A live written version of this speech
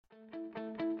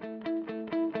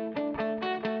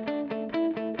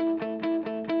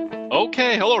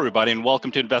Okay, hello everybody, and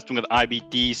welcome to Investing with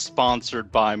IBD, sponsored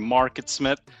by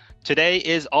MarketSmith. Today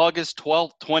is August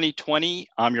 12th, 2020.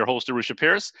 I'm your host, Arusha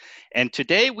Pierce, and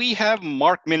today we have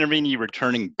Mark Minervini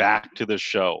returning back to the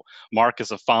show. Mark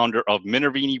is a founder of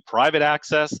Minervini Private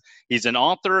Access. He's an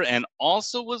author and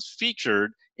also was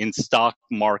featured in Stock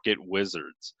Market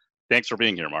Wizards. Thanks for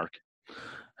being here, Mark.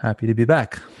 Happy to be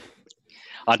back.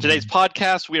 On today's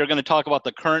podcast, we are going to talk about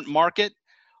the current market.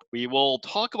 We will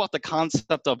talk about the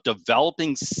concept of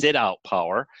developing sit-out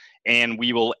power, and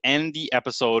we will end the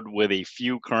episode with a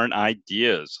few current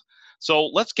ideas. So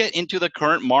let's get into the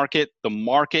current market. The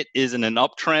market is in an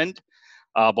uptrend,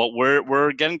 but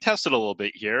we're getting tested a little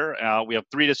bit here. We have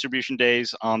 3 distribution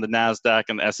days on the NASDAQ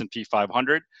and the S&P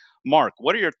 500. Mark,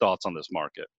 what are your thoughts on this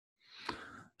market?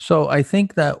 So I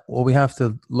think that what we have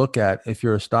to look at if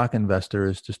you're a stock investor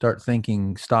is to start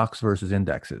thinking stocks versus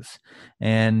indexes.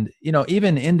 And,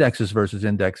 even indexes versus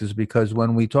indexes, because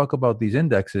when we talk about these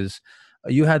indexes,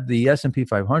 you had the S&P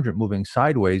 500 moving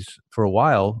sideways for a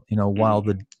while, while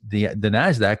the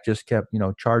NASDAQ just kept,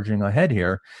 charging ahead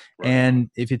here. Right. And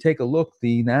if you take a look,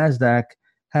 the NASDAQ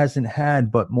hasn't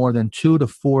had but more than 2 to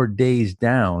 4 days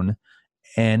down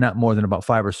and not more than about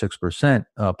 5 or 6%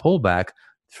 pullback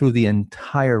through the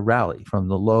entire rally from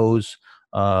the lows,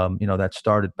 that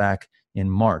started back in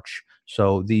March.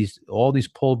 So all these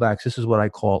pullbacks, this is what I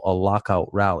call a lockout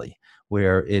rally,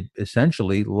 where it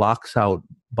essentially locks out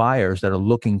buyers that are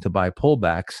looking to buy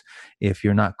pullbacks. If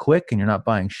you're not quick and you're not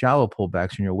buying shallow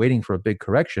pullbacks and you're waiting for a big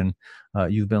correction,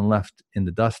 you've been left in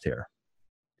the dust here.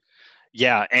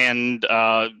 Yeah, and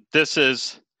this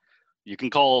is, you can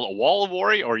call it a wall of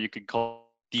worry, or you could call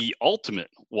it the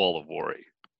ultimate wall of worry.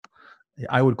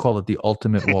 I would call it the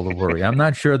ultimate wall of worry. I'm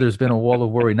not sure there's been a wall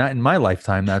of worry, not in my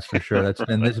lifetime, that's for sure. That's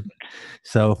been this.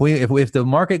 So if the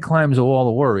market climbs a wall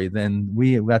of worry, then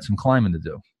we've got some climbing to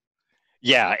do.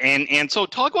 Yeah, and so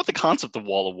talk about the concept of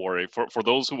wall of worry for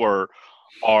those who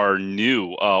are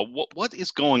new. What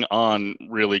is going on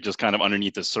really just kind of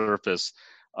underneath the surface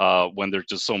when there's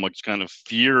just so much kind of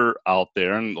fear out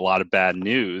there and a lot of bad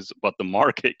news, but the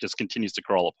market just continues to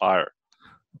crawl up higher?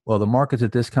 Well, the market's a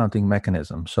discounting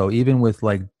mechanism. So even with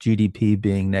like GDP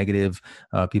being negative,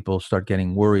 people start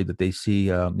getting worried that they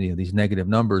see these negative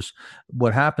numbers.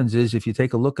 What happens is if you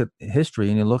take a look at history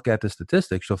and you look at the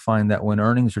statistics, you'll find that when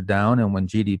earnings are down and when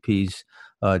GDP's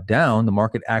down, the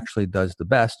market actually does the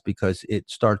best because it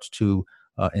starts to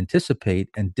anticipate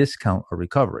and discount a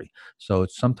recovery. So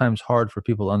it's sometimes hard for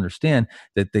people to understand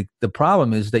that the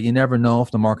problem is that you never know if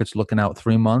the market's looking out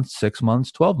 3 months, 6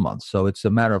 months, 12 months. So it's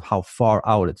a matter of how far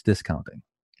out it's discounting.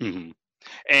 Mm-hmm.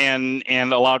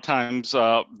 And a lot of times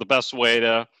the best way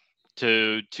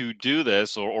to do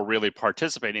this or really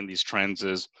participate in these trends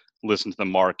is listen to the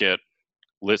market,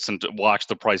 watch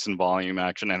the price and volume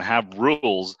action, and have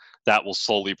rules that will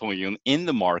slowly put you in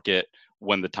the market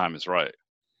when the time is right.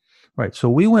 Right. So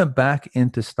we went back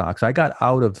into stocks. I got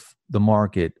out of the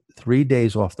market 3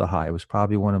 days off the high. It was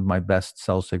probably one of my best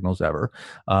sell signals ever.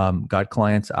 Got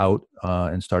clients out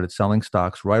and started selling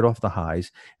stocks right off the highs.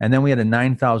 And then we had a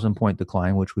 9,000 point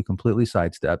decline, which we completely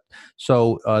sidestepped.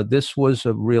 So this was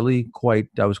I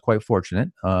was quite fortunate,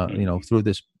 through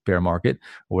this bear market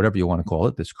or whatever you want to call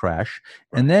it, this crash.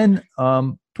 Right. And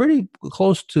then pretty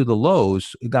close to the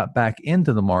lows, we got back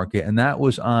into the market. And that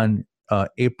was on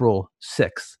April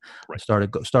 6th. Right.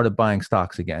 Started buying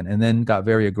stocks again, and then got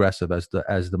very aggressive as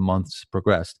the months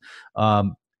progressed.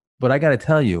 But I got to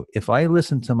tell you, if I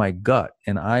listened to my gut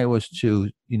and I was to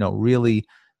really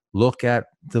look at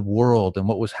the world and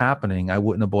what was happening, I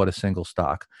wouldn't have bought a single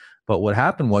stock. But what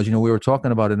happened was, we were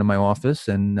talking about it in my office,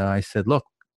 and I said, look,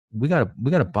 we got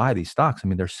to buy these stocks. I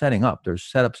mean, they're setting up. There's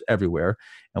setups everywhere,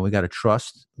 and we got to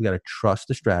trust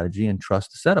the strategy and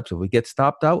trust the setups. If we get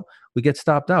stopped out, we get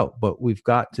stopped out. But we've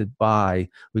got to buy.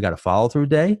 We got a follow through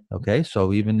day. Okay,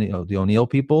 so even the O'Neill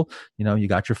people, you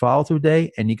got your follow through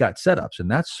day and you got setups, and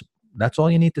that's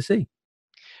all you need to see.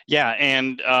 Yeah,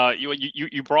 and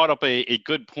you brought up a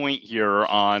good point here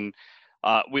on.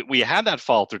 We had that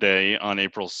follow through day on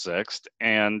April 6th,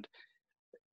 and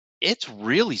it's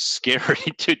really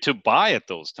scary to buy at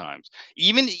those times.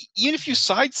 Even if you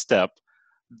sidestep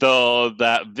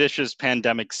that vicious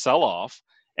pandemic sell-off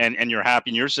and you're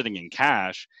happy and you're sitting in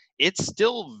cash, it's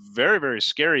still very, very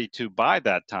scary to buy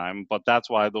that time. But that's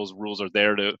why those rules are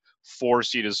there to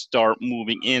force you to start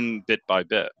moving in bit by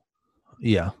bit.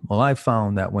 Yeah. Well, I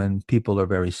found that when people are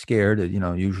very scared,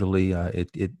 usually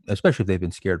especially if they've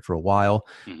been scared for a while,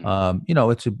 Hmm.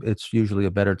 it's usually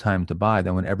a better time to buy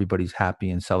than when everybody's happy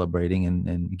and celebrating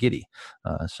and giddy.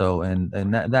 That's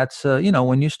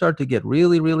when you start to get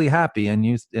really, really happy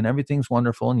and everything's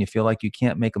wonderful and you feel like you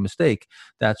can't make a mistake,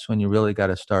 that's when you really got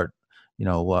to start,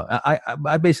 I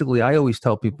always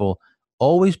tell people,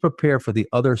 always prepare for the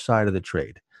other side of the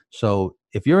trade. So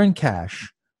if you're in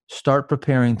cash, start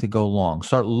preparing to go long.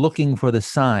 Start looking for the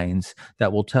signs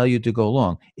that will tell you to go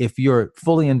long. If you're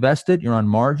fully invested, you're on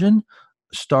margin,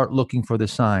 start looking for the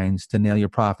signs to nail your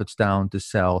profits down, to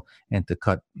sell, and to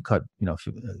cut,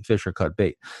 fish or cut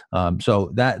bait.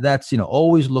 So that's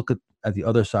always look at the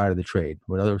other side of the trade.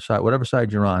 Whatever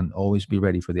side you're on, always be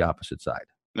ready for the opposite side.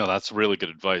 No, that's really good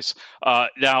advice.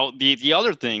 Now, the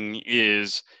other thing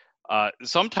is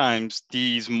sometimes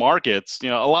these markets,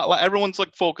 everyone's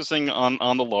like focusing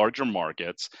on the larger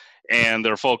markets, and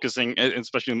they're focusing,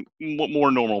 especially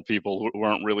more normal people who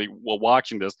aren't really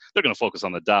watching this, they're going to focus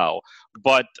on the Dow.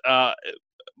 But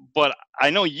but I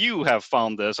know you have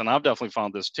found this, and I've definitely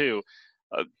found this too.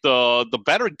 The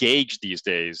better gauge these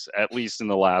days, at least in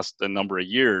the last number of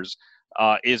years,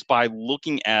 is by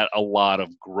looking at a lot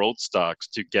of growth stocks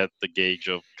to get the gauge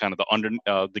of kind of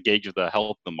the gauge of the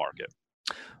health of the market.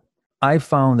 I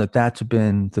found that that's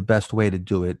been the best way to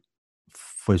do it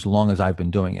for as long as I've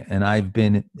been doing it. And I've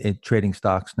been trading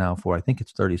stocks now for, I think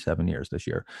it's 37 years this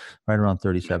year, right around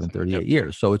 37, Amazing. 38 Yep.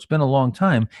 years. So it's been a long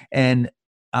time. And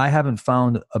I haven't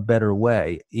found a better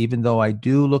way, even though I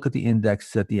do look at the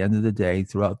index at the end of the day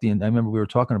throughout I remember we were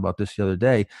talking about this the other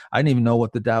day. I didn't even know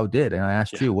what the Dow did. And I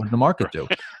asked Yeah. you, what did the market do?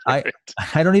 I, Right.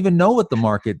 I don't even know what the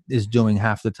market is doing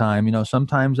half the time.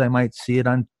 Sometimes I might see it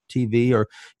on TV or,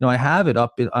 I have it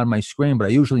up on my screen, but I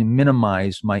usually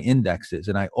minimize my indexes.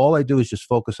 And all I do is just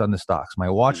focus on the stocks, my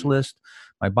watch Mhm. list,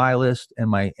 my buy list, and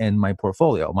my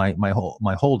portfolio,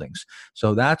 my holdings.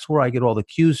 So that's where I get all the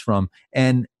cues from.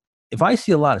 And if I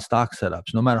see a lot of stock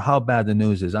setups, no matter how bad the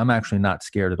news is, I'm actually not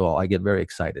scared at all. I get very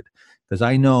excited because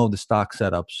I know the stock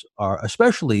setups are,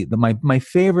 especially my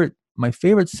favorite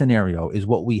scenario is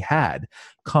what we had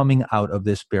coming out of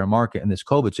this bear market and this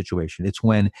COVID situation. It's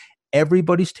when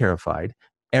everybody's terrified,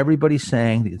 everybody's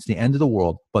saying it's the end of the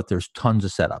world, but there's tons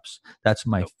of setups. That's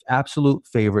my absolute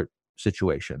favorite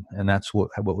situation, and that's what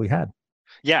we had.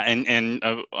 Yeah, and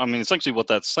I mean, essentially, what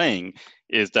that's saying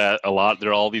is that there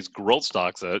are all these growth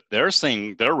stocks that they're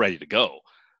saying they're ready to go.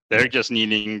 They're Yes. just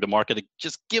needing the market to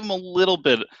just give them a little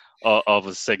bit of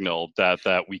a signal that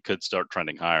we could start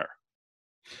trending higher.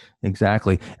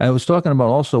 Exactly. I was talking about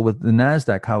also with the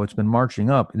NASDAQ, how it's been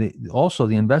marching up. Also,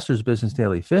 the Investors Business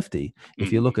Daily 50,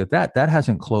 if you Hmm. look at that, that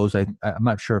hasn't closed. I'm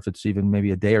not sure if it's even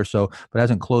maybe a day or so, but it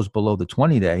hasn't closed below the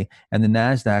 20-day. And the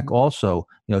NASDAQ also,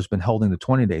 has been holding the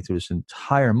 20-day through this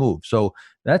entire move. So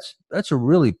that's a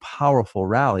really powerful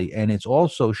rally. And it's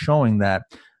also showing that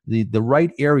the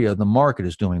right area of the market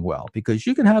is doing well, because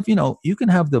you can have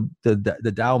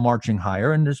the Dow marching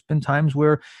higher, and there's been times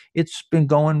where it's been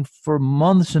going for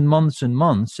months and months and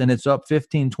months, and it's up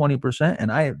 15-20%,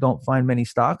 and I don't find many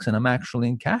stocks, and I'm actually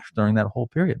in cash during that whole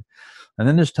period. And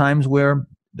then there's times where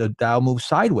the Dow moves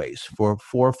sideways for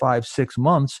 4, 5, 6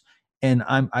 months, and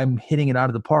I'm hitting it out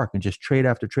of the park and just trade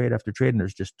after trade after trade, and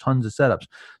there's just tons of setups.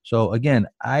 So again,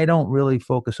 I don't really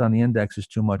focus on the indexes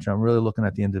too much. I'm really looking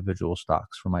at the individual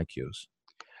stocks for my cues.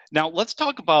 Now let's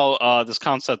talk about this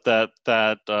concept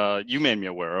that you made me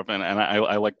aware of, and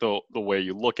I like the way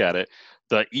you look at it: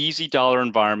 the easy dollar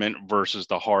environment versus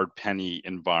the hard penny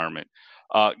environment.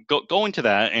 Go into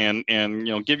that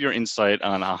and give your insight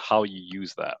on how you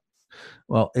use that.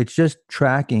 Well, it's just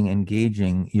tracking and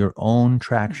gauging your own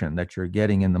traction that you're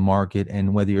getting in the market,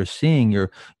 and whether you're seeing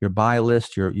your buy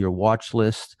list, your watch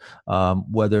list,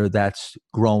 whether that's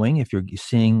growing, if you're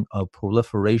seeing a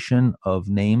proliferation of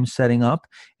names setting up,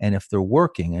 and if they're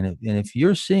working, and if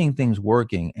you're seeing things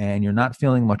working, and you're not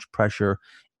feeling much pressure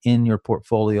in your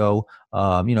portfolio,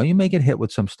 you may get hit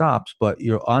with some stops, but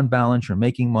you're on balance, you're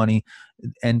making money,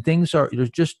 and there's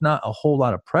just not a whole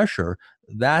lot of pressure.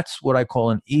 That's what I call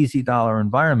an easy dollar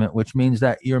environment, which means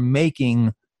that you're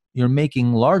making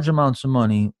large amounts of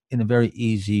money in a very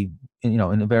easy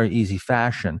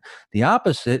fashion. The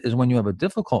opposite is when you have a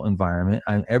difficult environment.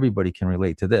 Everybody can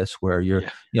relate to this, where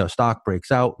Yeah. stock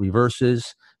breaks out,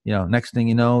 reverses. Next thing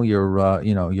you know, you're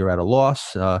at a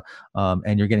loss,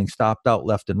 and you're getting stopped out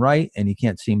left and right, and you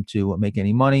can't seem to make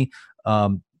any money.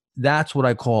 That's what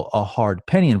I call a hard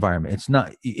penny environment.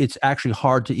 It's actually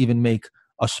hard to even make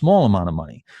a small amount of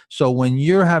money. So when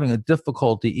you're having a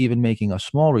difficulty even making a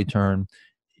small return,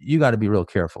 you got to be real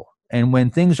careful. And when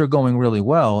things are going really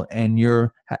well and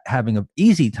you're having an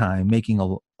easy time making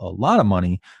a lot of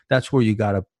money, that's where you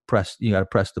got to press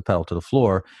the pedal to the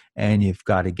floor, and you've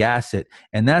got to gas it.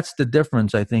 And that's the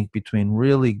difference, I think, between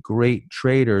really great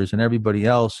traders and everybody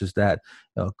else, is that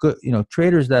good,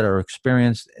 traders that are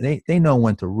experienced, they know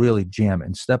when to really jam it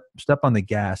and step on the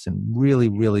gas and really,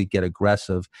 really get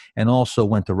aggressive, and also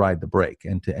when to ride the brake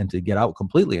and to get out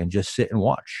completely and just sit and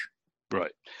watch.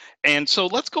 Right. And so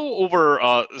let's go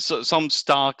over some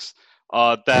stocks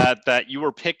that you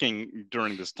were picking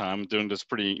during this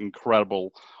pretty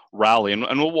incredible rally, and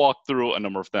we'll walk through a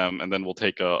number of them, and then we'll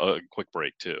take a quick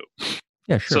break too.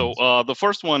 Yeah, sure. So the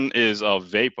first one is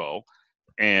Vapo,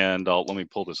 and let me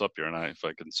pull this up here, and if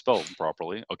I can spell them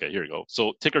properly. Okay, here you go.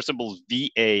 So ticker symbol is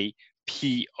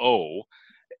VAPO,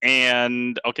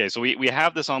 and okay, so we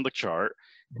have this on the chart.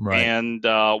 Right. And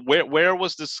where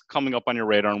was this coming up on your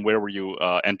radar, and where were you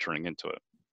entering into it?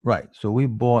 Right. So we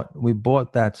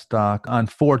bought that stock on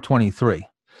 4/23.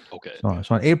 Okay.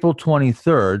 So on April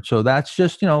 23rd. So that's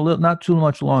just, not too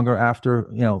much longer after,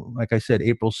 like I said,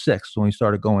 April 6th when we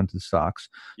started going to the stocks.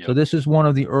 Yep. So this is one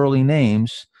of the early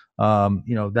names,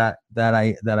 that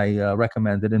I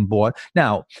recommended and bought.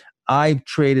 Now, I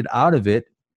traded out of it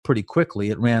pretty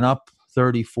quickly. It ran up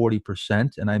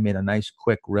 30-40%, and I made a nice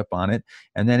quick rip on it.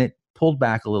 And then it pulled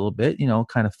back a little bit,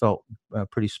 kind of felt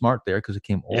pretty smart there, because it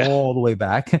came all the way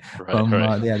back from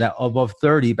that above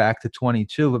 30 back to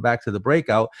 22, but back to the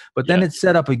breakout. But then it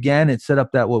set up again. It set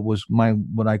up that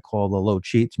what I call the low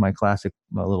cheats, my classic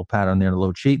little pattern there, the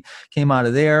low cheat. Came out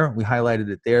of there. We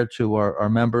highlighted it there to our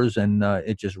members, and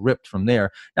it just ripped from there.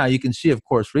 Now you can see, of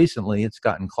course, recently it's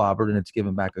gotten clobbered and it's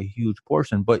given back a huge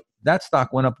portion, but that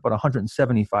stock went up about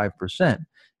 175%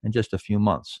 in just a few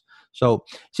months. So,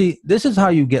 see, this is how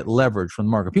you get leverage from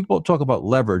the market. People talk about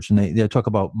leverage and they talk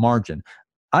about margin.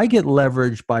 I get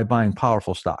leverage by buying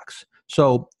powerful stocks.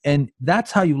 So, and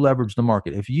that's how you leverage the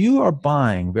market. If you are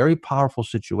buying very powerful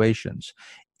situations,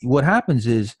 what happens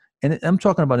is, and I'm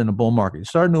talking about in a bull market, you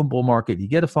start a new bull market, you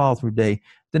get a follow through day,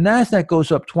 the NASDAQ goes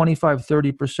up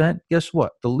 25-30%. Guess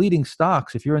what? The leading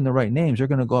stocks, if you're in the right names, are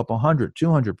going to go up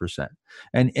 100-200%.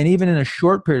 And even in a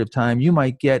short period of time, you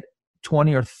might get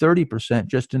 20 or 30%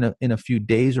 just in a few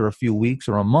days or a few weeks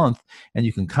or a month, and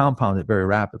you can compound it very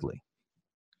rapidly.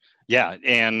 Yeah,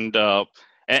 and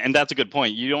that's a good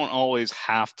point. You don't always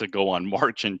have to go on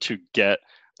margin to get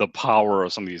the power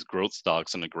of some of these growth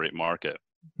stocks in a great market.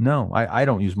 No, I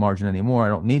don't use margin anymore. I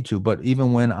don't need to. But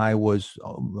even when I was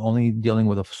only dealing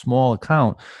with a small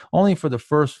account, only for the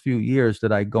first few years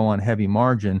did I go on heavy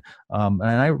margin. And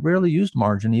I rarely used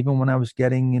margin, even when I was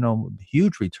getting,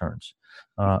 huge returns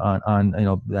on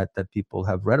that people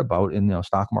have read about in,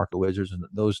 Stock Market Wizards, and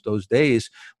those days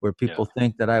where people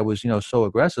think that I was, so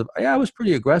aggressive. Yeah, I was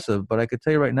pretty aggressive, but I could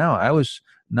tell you right now, I was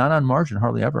not on margin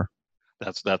hardly ever.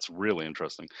 That's really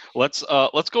interesting. Let's go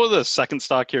to the second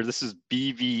stock here. This is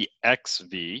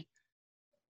BVXV,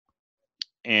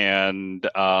 and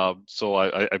so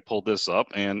I pulled this up.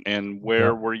 And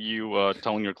where were you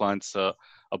telling your clients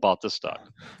about this stock?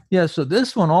 Yeah, so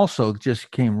this one also just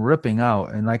came ripping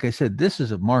out, and like I said, this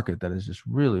is a market that is just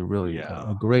really, really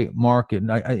a great market.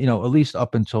 And I, at least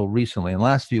up until recently, in the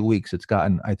last few weeks, it's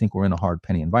gotten. I think we're in a hard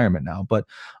penny environment now. But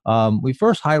we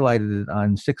first highlighted it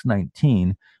on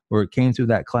 619, where it came through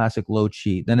that classic low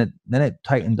cheat. Then it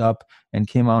tightened up and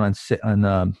came out on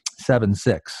 7/6.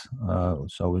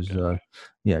 So it was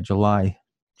July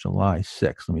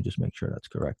 6th. Let me just make sure that's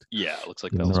correct. Yeah, it looks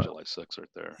like that was July 6th right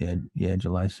there. Yeah,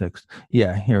 July 6th.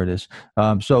 Yeah, here it is.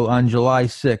 So on July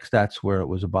 6th, that's where it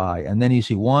was a buy. And then you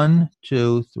see 1,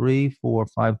 2, 3, 4,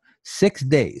 5, 6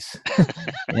 days.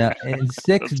 Yeah, in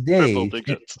 6 days,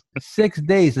 6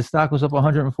 days, the stock was up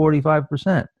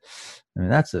 145%. I mean,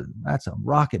 that's a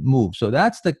rocket move. So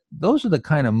those are the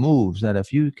kind of moves that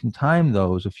if you can time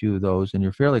those, a few of those, and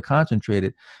you're fairly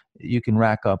concentrated, you can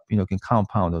rack up, can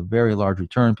compound a very large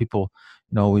return. People,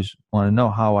 always want to know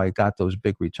how I got those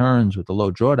big returns with the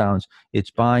low drawdowns.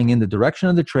 It's buying in the direction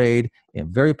of the trade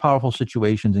in very powerful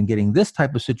situations and getting this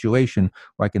type of situation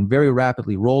where I can very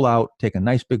rapidly roll out, take a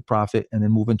nice big profit, and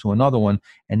then move into another one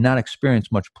and not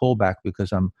experience much pullback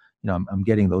because I'm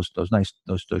getting those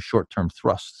short-term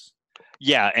thrusts.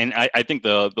 Yeah, and I think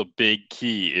the big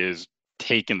key is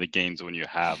taking the gains when you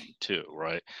have them too,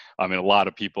 right? I mean, a lot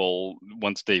of people,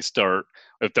 once they start,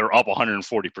 if they're up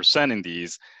 140% in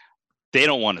these, they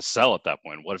don't want to sell at that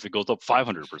point. What if it goes up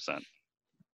 500%?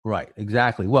 Right,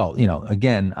 exactly. Well,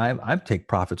 again, I take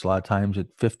profits a lot of times at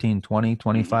 15, 20, Mhm.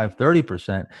 25,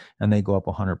 30%, and they go up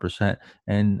 100%.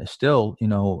 And still,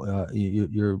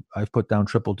 I've put down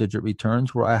triple digit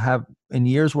returns where I have in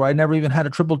years where I never even had a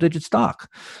triple digit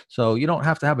stock. So you don't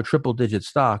have to have a triple digit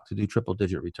stock to do triple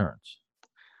digit returns.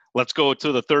 Let's go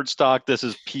to the third stock. This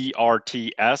is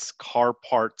PRTS,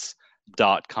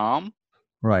 carparts.com.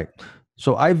 Right.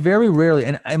 So I very rarely,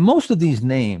 and most of these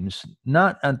names,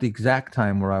 not at the exact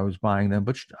time where I was buying them,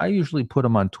 but I usually put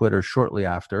them on Twitter shortly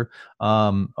after.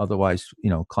 Otherwise,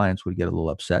 clients would get a little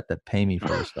upset that pay me for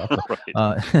this stuff.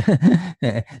 But,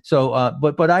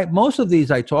 Right. most of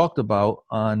these I talked about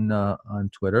on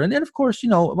Twitter, and then of course, I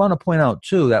want to point out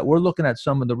too that we're looking at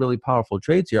some of the really powerful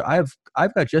trades here. I've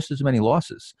got just as many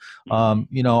losses.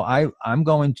 Mhm. I'm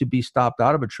going to be stopped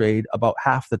out of a trade about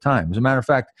half the time. As a matter of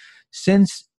fact,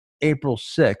 since April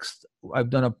 6th,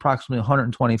 I've done approximately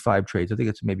 125 trades. I think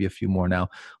it's maybe a few more now.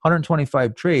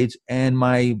 125 trades, and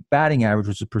my batting average,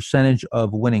 was a percentage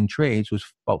of winning trades, was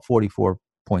about 44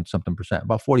 point something percent,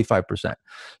 about 45%.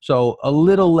 So a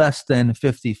little less than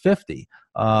 50-50.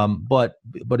 But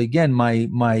again,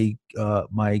 my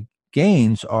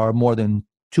gains are more than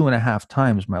 2.5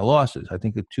 times my losses. I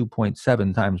think at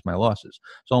 2.7 times my losses.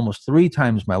 So almost 3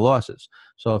 times my losses.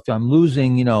 So if I'm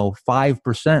losing,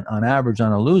 5% on average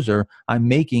on a loser, I'm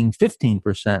making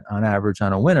 15% on average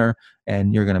on a winner,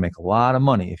 and you're going to make a lot of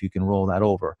money if you can roll that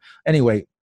over. Anyway,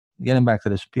 getting back to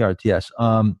this PRTS,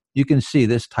 you can see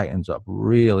this tightens up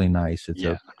really nice. It's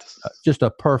Yeah. just a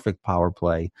perfect power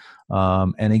play.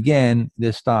 And again,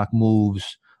 this stock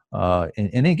moves.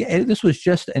 And again, this was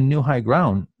just a new high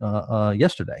ground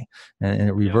yesterday, and it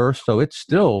Yep. reversed. So it's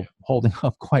still holding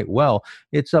up quite well.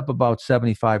 It's up about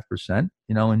 75%,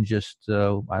 in just,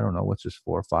 I don't know, what's this,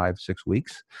 4, 5, 6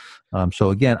 weeks. So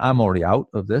again, I'm already out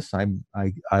of this. I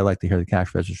like to hear the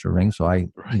cash register ring, so I,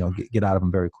 Right. get out of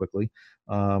them very quickly.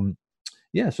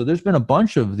 Yeah, so there's been a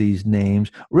bunch of these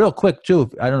names. Real quick,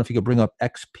 too, I don't know if you could bring up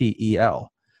XPEL.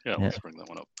 Yeah, Yeah, let's bring that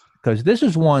one up. because this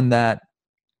is one that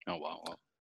Oh, wow.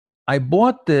 I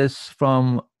bought this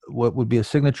from what would be a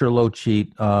signature low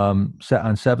cheat set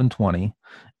on 720.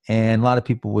 And a lot of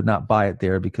people would not buy it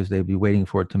there because they'd be waiting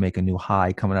for it to make a new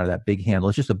high coming out of that big handle.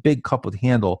 It's just a big cup with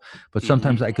handle, but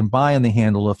sometimes Mhm. I can buy on the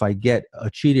handle if I get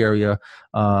a cheat area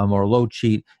or a low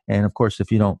cheat. And of course,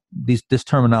 if you don't, this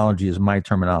terminology is my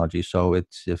terminology. So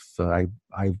it's if I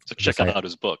So guess check out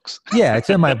his books. yeah, it's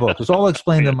in my book. It's all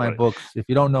explained Yeah, in my right. books. If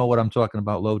you don't know what I'm talking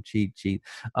about, low cheat, cheat.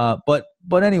 But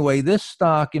anyway, this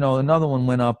stock, another one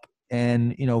went up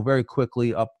and, very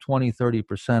quickly up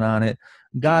 20-30% on it,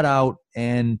 got Mhm. out.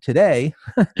 And today,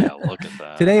 Yeah, look at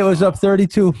that. today it was Oh, up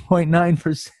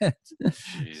 32.9%.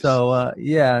 jeez. So,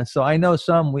 yeah, so I know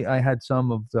I had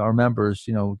some of our members,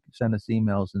 send us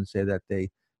emails and say that they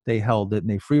held it and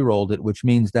they free rolled it, which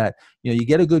means that, you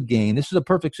get a good gain. This is a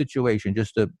perfect situation,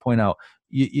 just to point out.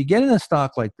 You get in a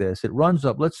stock like this, it runs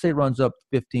up, let's say it runs up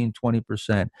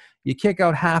 15-20%. You kick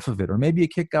out half of it, or maybe you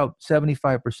kick out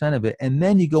 75% of it, and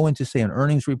then you go into, say, an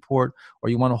earnings report, or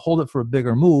you want to hold it for a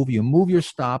bigger move. You move your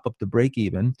stop up to break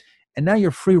even, and now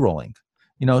you're free rolling.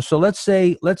 So let's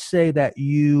say that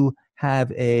you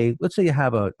have let's say you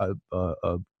have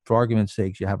for argument's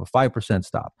sake, you have a 5%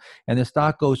 stop, and the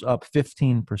stock goes up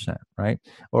 15%, right?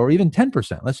 Or even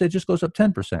 10%. Let's say it just goes up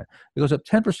 10%. It goes up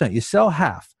 10%. You sell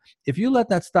half. If you let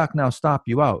that stock now stop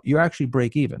you out, you actually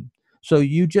break even. So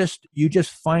you just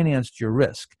financed your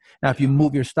risk. Now, if you Yeah.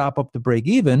 move your stop up to break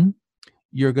even,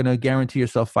 you're going to guarantee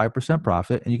yourself 5%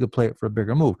 profit, and you could play it for a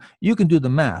bigger move. You can do the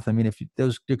math. I mean,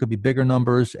 there could be bigger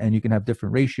numbers and you can have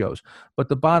different ratios. But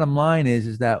the bottom line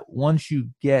is that once you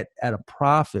get at a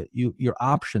profit, your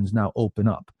options now open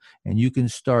up, and you can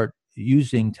start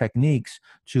using techniques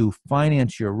to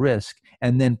finance your risk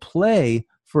and then play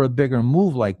for a bigger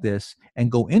move like this and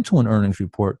go into an earnings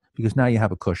report, because now you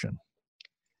have a cushion.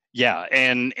 Yeah,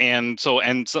 and so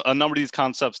a number of these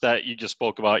concepts that you just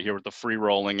spoke about here with the free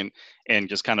rolling and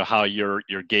just kind of how you're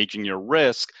gauging your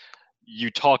risk, you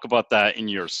talk about that in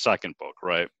your second book,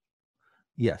 right?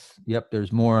 Yes. Yep.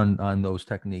 There's more on those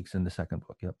techniques in the second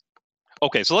book. Yep.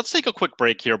 Okay, so let's take a quick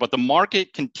break here, but the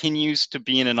market continues to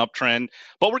be in an uptrend,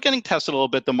 but we're getting tested a little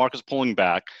bit. The market's pulling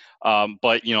back,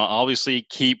 but obviously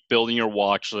keep building your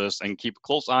watch list and keep a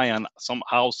close eye on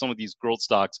how some of these growth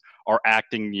stocks are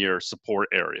acting near support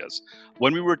areas.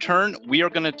 When we return, we are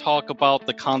going to talk about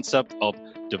the concept of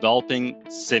developing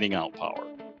sitting out power.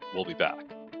 We'll be back.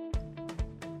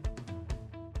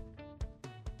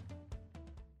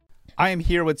 I am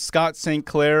here with Scott St.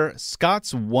 Clair.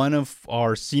 Scott's one of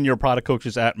our senior product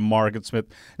coaches at MarketSmith.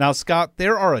 Now, Scott,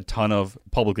 there are a ton of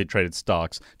publicly traded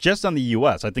stocks just on the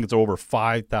U.S. I think it's over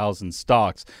 5,000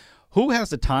 stocks. Who has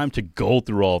the time to go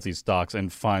through all of these stocks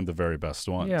and find the very best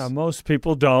ones? Yeah, most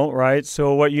people don't, right?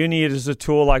 So what you need is a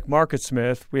tool like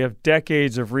MarketSmith. We have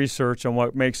decades of research on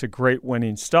what makes a great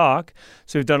winning stock.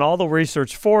 So we've done all the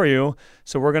research for you.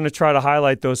 So we're going to try to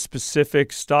highlight those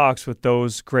specific stocks with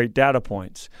those great data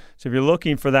points. So if you're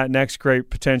looking for that next great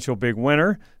potential big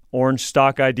winner, orange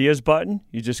stock ideas button,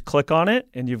 you just click on it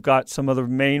and you've got some of the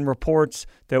main reports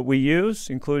that we use,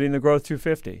 including the Growth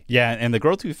 250. Yeah, and the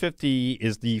Growth 250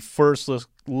 is the first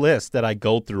list that I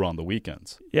go through on the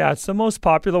weekends. Yeah, it's the most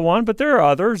popular one, but there are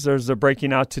others. There's the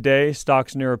Breaking Out Today,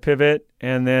 Stocks Near a Pivot,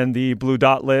 and then the Blue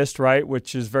Dot list, right,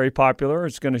 which is very popular.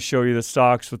 It's going to show you the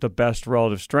stocks with the best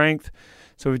relative strength.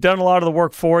 So we've done a lot of the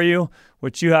work for you.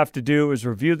 What you have to do is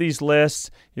review these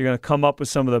lists. You're going to come up with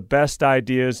some of the best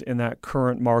ideas in that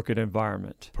current market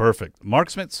environment. Perfect.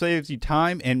 MarketSmith saves you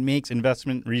time and makes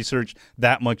investment research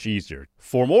that much easier.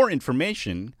 For more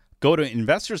information, go to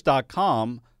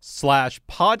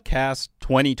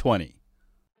investors.com/podcast2020.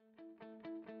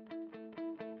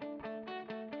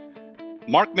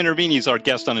 Mark Minervini is our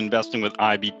guest on Investing with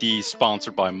IBD,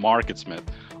 sponsored by MarketSmith.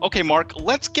 Okay, Mark,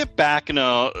 let's get back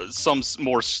into some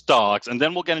more stocks, and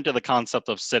then we'll get into the concept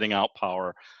of sitting out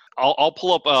power. I'll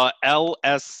pull up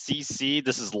LSCC.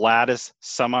 This is Lattice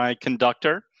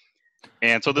Semiconductor.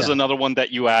 And so this is another one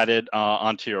that you added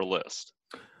onto your list.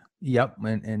 Yep,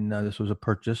 and this was a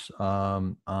purchase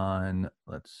on,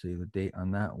 let's see, the date on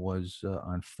that was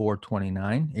on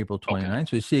 4/29, April 29. Okay.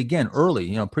 So you see, again,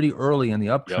 early, pretty early in the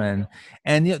uptrend. Yep.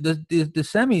 And the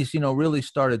semis, really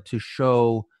started to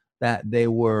show that they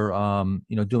were,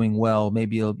 doing well,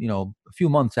 maybe, a few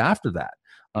months after that.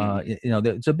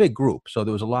 It's a big group. So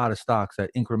there was a lot of stocks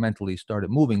that incrementally started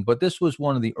moving, but this was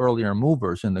one of the earlier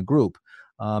movers in the group.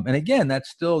 And again,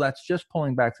 that's just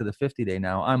pulling back to the 50-day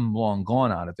now. I'm long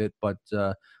gone out of it, but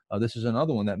this is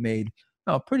another one that made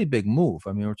a pretty big move.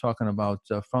 I mean, we're talking about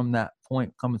from that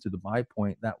point coming to the buy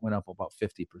point, that went up about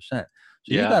 50%. So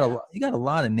you got a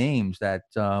lot of names that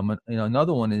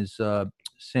another one is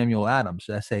Samuel Adams,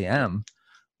 SAM,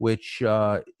 which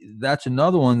that's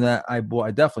another one that I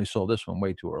definitely sold this one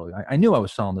way too early. I knew I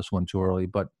was selling this one too early,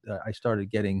 but I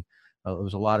started getting. There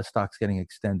was a lot of stocks getting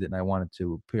extended, and I wanted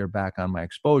to pare back on my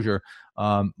exposure.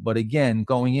 But again,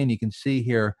 going in, you can see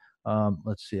here,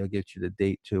 let's see, I'll get you the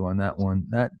date too on that one.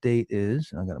 That date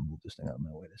is, I got to move this thing out of my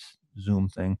way, this Zoom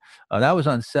thing. That was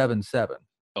on 7/7.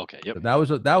 Okay, yep.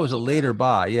 So that was a later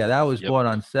buy. Yeah, that was bought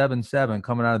on 7/7,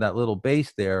 coming out of that little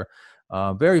base there.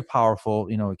 Very powerful.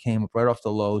 It came up right off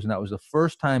the lows, and that was the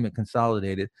first time it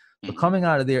consolidated. So coming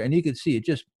out of there, and you can see it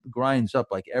just grinds up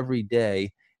like every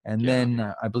day. And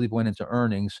then I believe went into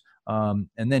earnings, and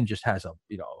then just has a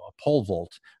pole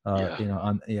vault,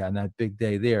 on that big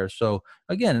day there. So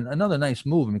again, another nice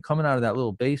move. I mean, coming out of that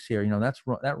little base here,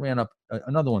 that ran up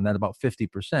another one that about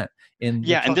 50%. And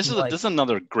this is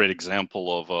another great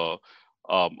example of a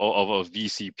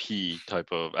VCP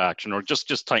type of action, or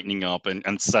just tightening up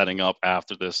and setting up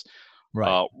after this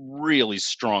really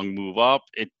strong move up.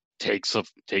 It takes a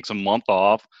month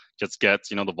off. Just gets,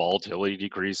 the volatility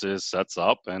decreases, sets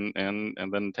up, and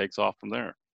then takes off from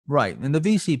there. Right. And the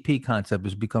VCP concept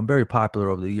has become very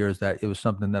popular over the years. That it was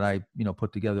something that I,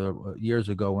 put together years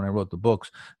ago when I wrote the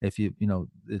books. If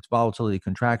it's volatility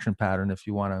contraction pattern. If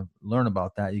you want to learn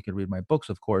about that, you can read my books,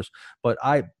 of course. But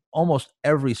almost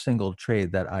every single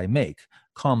trade that I make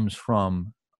comes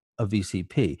from a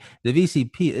VCP. The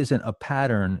VCP isn't a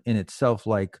pattern in itself,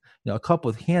 like a cup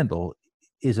with handle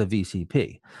is a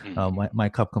VCP. My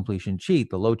cup completion cheat,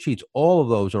 the low cheats, all of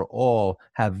those all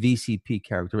have VCP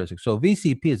characteristics. So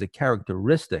VCP is a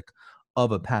characteristic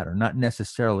of a pattern, not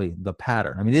necessarily the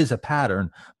pattern. I mean, it is a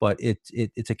pattern, but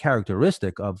it's a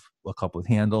characteristic of a cup with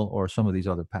handle or some of these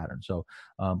other patterns. So,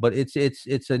 but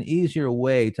it's an easier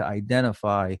way to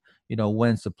identify,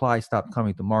 when supply stopped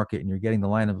coming to market and you're getting the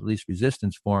line of least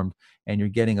resistance formed, and you're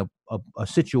getting a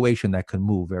situation that can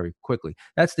move very quickly.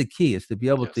 That's the key, is to be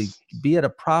able to be at a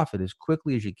profit as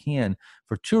quickly as you can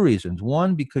for two reasons.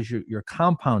 One, because you're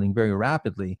compounding very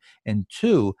rapidly, and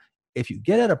two, if you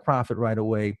get at a profit right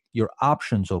away, your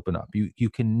options open up. You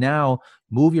can now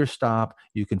move your stop.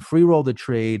 You can free roll the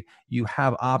trade. You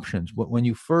have options. But when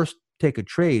you first take a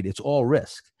trade, it's all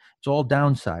risk. It's all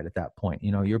downside at that point.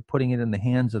 You're putting it in the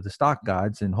hands of the stock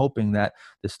gods and hoping that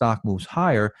the stock moves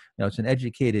higher. It's an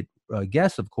educated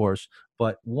guess, of course.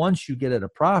 But once you get at a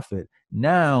profit,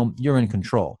 now you're in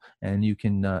control, and you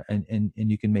can and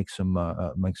you can make some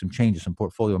changes, some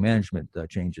portfolio management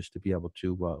changes to be able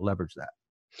to leverage that.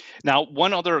 Now,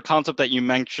 one other concept that you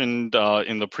mentioned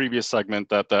in the previous segment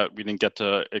that we didn't get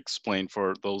to explain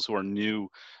for those who are new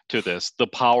to this, the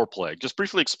power play. Just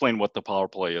briefly explain what the power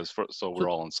play is so we're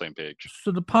all on the same page.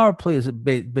 So the power play is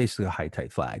basically a high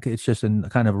tide flag. It's just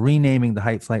kind of renaming the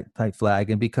high tide flag,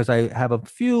 and because I have a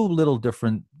few little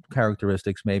different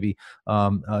characteristics, maybe.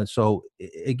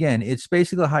 Again, it's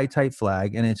basically a high tide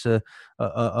flag, and it's a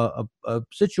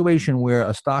situation where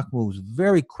a stock moves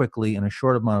very quickly in a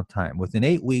short amount of time. Within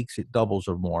 8 weeks, it doubles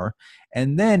or more,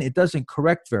 and then it doesn't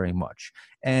correct very much.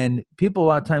 And people a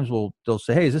lot of times they'll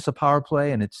say, "Hey, is this a power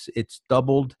play?" And it's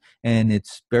doubled and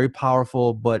it's very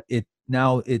powerful, but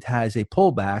now it has a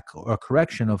pullback or a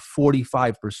correction of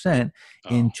 45%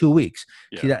 in 2 weeks.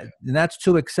 Yeah. See and that's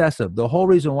too excessive. The whole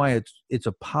reason why it's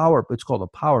called a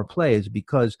power play is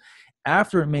because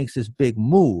after it makes this big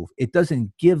move, it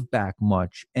doesn't give back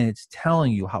much, and it's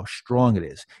telling you how strong it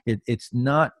is. It's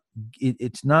not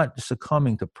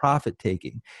succumbing to profit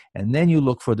taking. And then you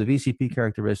look for the VCP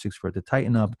characteristics for it to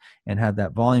tighten up and have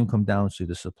that volume come down so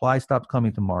the supply stops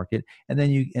coming to market, and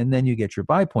then you get your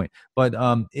buy point. But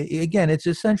again, it's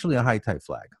essentially a high tide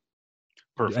flag.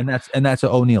 Perfect. And that's an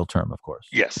O'Neill term, of course.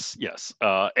 Yes.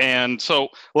 And so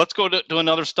let's go to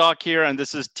another stock here, and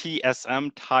this is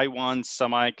TSM, Taiwan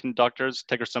Semiconductors,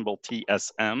 ticker symbol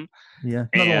TSM. Yeah,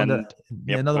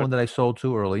 another one that I sold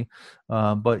too early.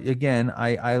 But again,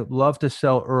 I love to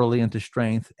sell early into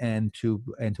strength and to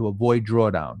avoid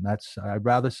drawdown. I'd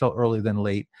rather sell early than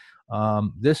late.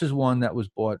 This is one that was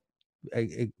bought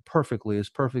perfectly as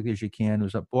you can.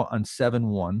 It was bought on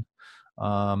 7/1.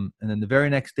 And then the very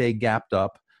next day gapped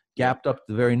up the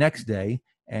very next day,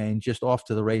 and just off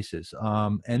to the races.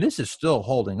 And this is still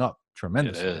holding up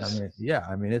tremendously. It is.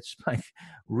 I mean, it's like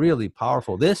really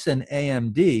powerful. This and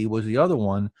AMD was the other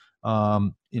one.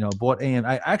 Bought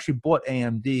I actually bought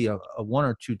AMD one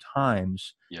or two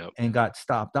times and got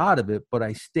stopped out of it, but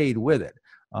I stayed with it.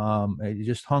 I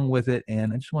just hung with it,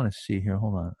 and I just want to see here.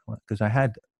 Hold on, because I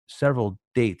had several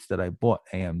dates that I bought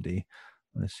AMD.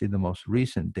 Let's see the most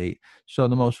recent date. So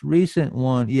the most recent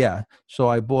one, so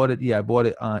I bought it. I bought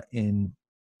it in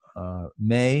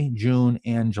May, June,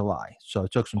 and July. So I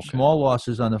took some small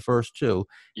losses on the first two.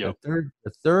 Yep.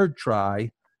 The third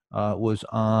try was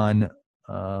on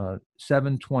 7/23.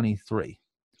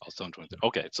 Oh, 7/23.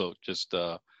 Okay, so just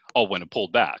when it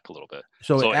pulled back a little bit.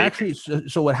 So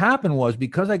what happened was,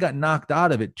 because I got knocked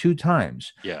out of it 2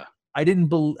 times. Yeah. I didn't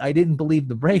believe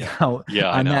the breakout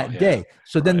on that day.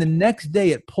 So then the next day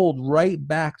it pulled right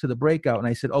back to the breakout, and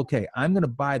I said, okay, I'm going to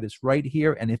buy this right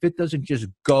here, and if it doesn't just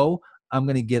go, I'm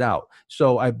going to get out.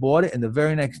 So I bought it, and the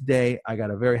very next day I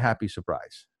got a very happy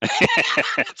surprise.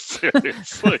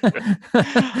 Seriously.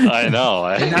 I know.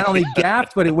 It not only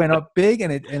gapped, but it went up big,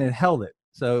 and it held it.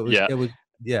 So it was.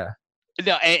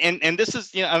 No, and this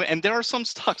is, and there are some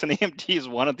stocks, and AMD is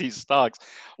one of these stocks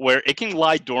where it can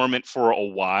lie dormant for a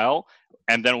while,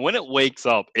 and then when it wakes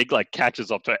up, it like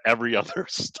catches up to every other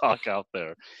stock out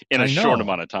there in a short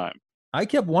amount of time. I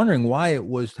kept wondering why it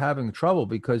was having trouble,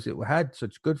 because it had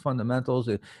such good fundamentals.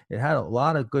 It had a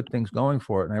lot of good things going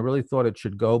for it, and I really thought it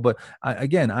should go. But I've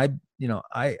been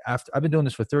doing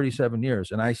this for 37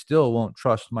 years, and I still won't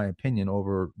trust my opinion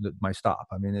over my stop.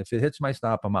 I mean, if it hits my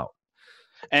stop, I'm out.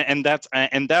 And that's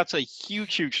a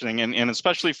huge thing, and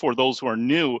especially for those who are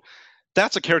new,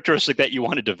 that's a characteristic that you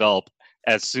want to develop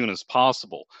as soon as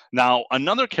possible. Now,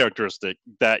 another characteristic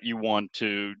that you want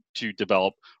to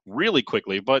develop really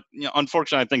quickly, but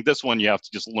unfortunately, I think this one you have to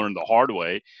just learn the hard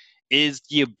way, is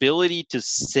the ability to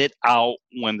sit out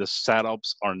when the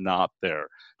setups are not there.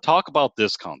 Talk about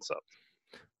this concept.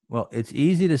 Well, it's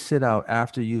easy to sit out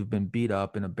after you've been beat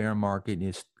up in a bear market and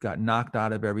you got knocked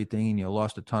out of everything and you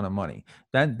lost a ton of money.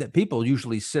 Then people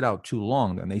usually sit out too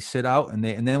long. Then they sit out, and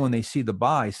then when they see the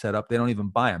buy set up, they don't even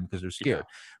buy them because they're scared.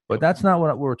 But that's not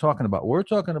what we're talking about. We're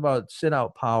talking about sit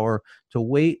out power to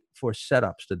wait for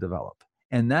setups to develop,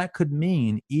 and that could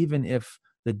mean even if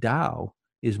the Dow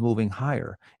is moving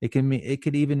higher, it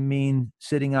could even mean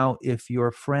sitting out if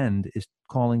your friend is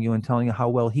calling you and telling you how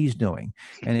well he's doing,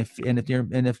 and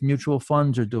if mutual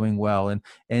funds are doing well,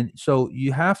 and so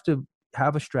you have to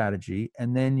have a strategy,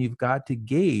 and then you've got to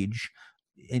gauge.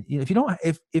 If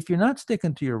you're not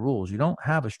sticking to your rules, you don't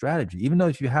have a strategy. Even though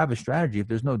if you have a strategy, if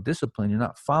there's no discipline, you're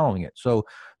not following it. So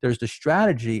there's the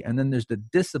strategy, and then there's the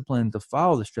discipline to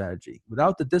follow the strategy.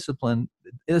 Without the discipline,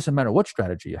 it doesn't matter what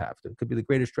strategy you have. It could be the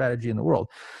greatest strategy in the world.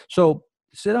 So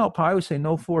sit out. I always say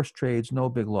no forced trades, no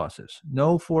big losses.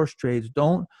 No forced trades.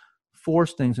 Don't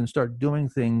force things and start doing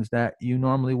things that you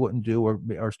normally wouldn't do,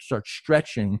 or start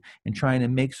stretching and trying to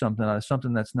make something out of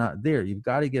something that's not there. You've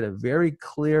got to get a very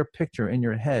clear picture in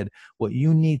your head what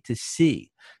you need to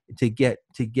see to get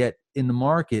in the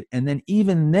market. And then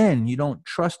even then, you don't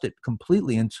trust it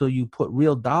completely until you put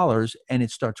real dollars and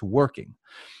it starts working.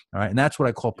 All right. And that's what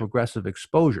I call progressive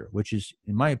exposure, which is,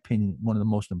 in my opinion, one of the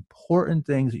most important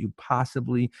things that you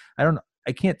possibly,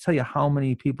 I can't tell you how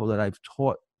many people that I've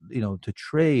taught, to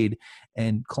trade,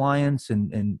 and clients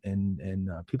and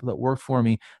people that work for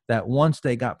me, that once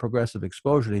they got progressive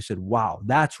exposure, they said, wow,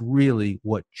 that's really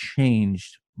what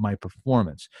changed my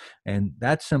performance. And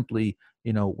that's simply,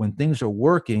 when things are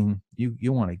working,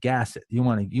 you want to gas it. You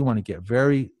want to get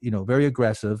very, very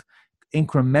aggressive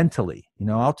incrementally.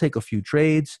 I'll take a few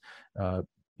trades.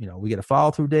 We get a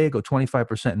follow through day, go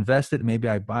 25% invested. Maybe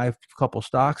I buy a couple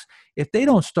stocks. If they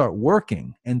don't start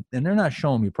working and they're not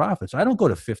showing me profits, I don't go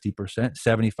to 50%,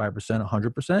 75%,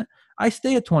 100%. I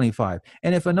stay at 25.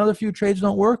 And if another few trades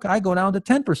don't work, I go down to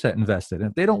 10% invested. And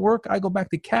if they don't work, I go back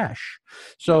to cash.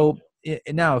 So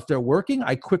now, if they're working,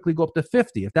 I quickly go up to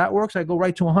 50. If that works, I go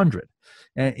right to 100.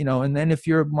 And and then if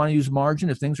you want to use margin,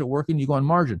 if things are working, you go on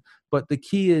margin. But the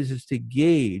key is to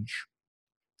gauge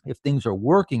if things are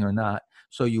working or not.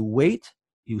 So you wait,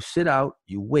 you sit out,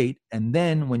 you wait, and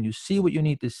then when you see what you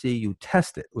need to see, you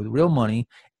test it with real money.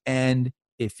 And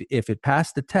if it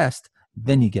passed the test,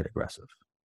 then you get aggressive.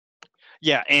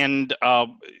 Yeah, and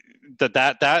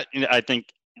that I think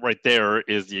right there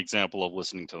is the example of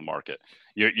listening to the market.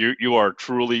 You are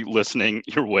truly listening.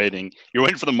 You're waiting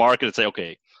for the market to say,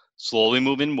 okay, slowly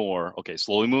moving more. Okay,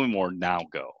 slowly moving more. Now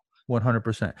go.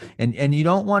 100%. And you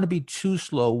don't want to be too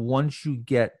slow once you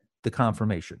get the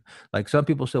confirmation. Like some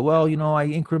people say, well,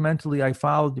 I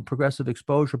followed the progressive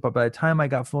exposure, but by the time I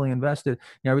got fully invested,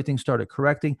 everything started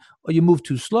correcting. Well, you move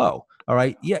too slow. All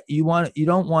right. Yeah. You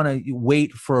don't want to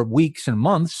wait for weeks and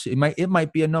months. It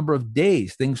might be a number of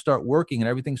days. Things start working and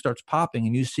everything starts popping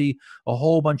and you see a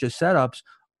whole bunch of setups.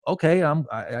 Okay,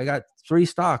 I got 3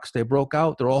 stocks. They broke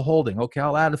out. They're all holding. Okay,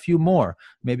 I'll add a few more.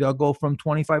 Maybe I'll go from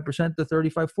 25% to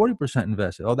 35, 40%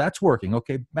 invested. Oh, that's working.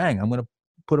 Okay, bang. I'm going to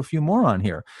put a few more on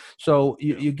here. So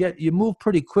you move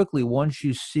pretty quickly once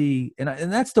you see, and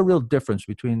that's the real difference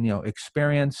between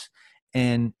experience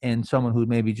and someone who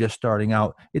may be just starting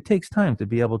out. It takes time to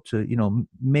be able to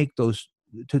make those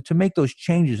to make those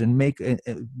changes and make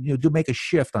a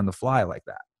shift on the fly like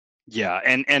that. Yeah,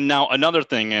 and now another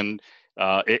thing, and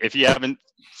if you haven't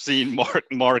seen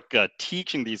Mark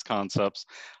teaching these concepts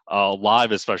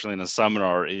live, especially in a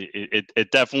seminar,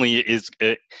 it definitely is.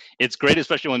 It's great,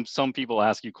 especially when some people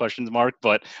ask you questions, Mark.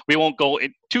 But we won't go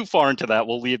too far into that.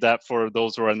 We'll leave that for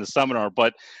those who are in the seminar.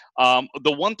 But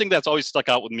the one thing that's always stuck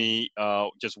out with me,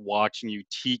 just watching you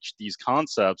teach these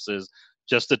concepts, is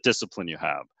just the discipline you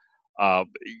have.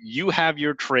 You have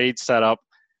your trade set up,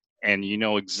 and you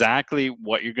know exactly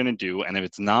what you're going to do. And if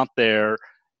it's not there,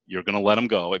 you're going to let them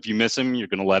go. If you miss them, you're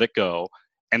going to let it go.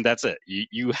 And that's it.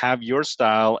 You have your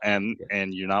style, and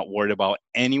you're not worried about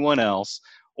anyone else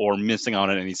or missing out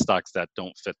on any stocks that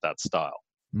don't fit that style.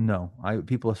 No,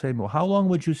 people say, well, how long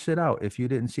would you sit out if you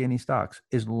didn't see any stocks?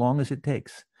 As long as it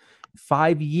takes.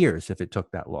 5 years if it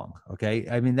took that long. Okay.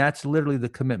 I mean, that's literally the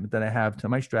commitment that I have to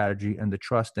my strategy and the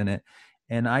trust in it.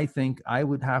 And I think I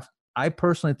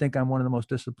personally think I'm one of the most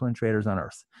disciplined traders on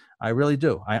earth. I really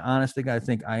do. I honestly, I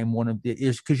think I am one of the,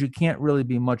 because you can't really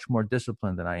be much more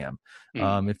disciplined than I am.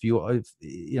 I'm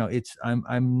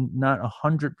not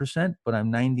 100%, but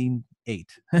I'm 98.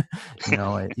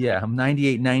 I'm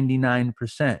 98,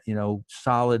 99%,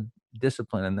 solid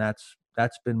discipline. And that's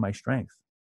been my strength.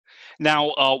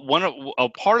 Now, a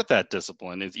part of that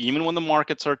discipline is even when the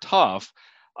markets are tough,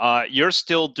 you're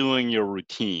still doing your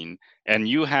routine, and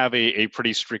you have a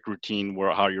pretty strict routine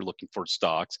how you're looking for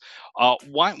stocks.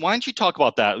 Why don't you talk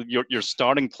about that? Your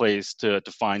starting place to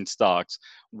find stocks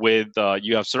with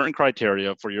you have certain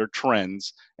criteria for your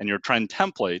trends and your trend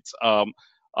templates.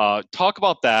 Talk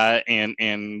about that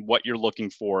and what you're looking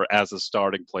for as a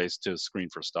starting place to screen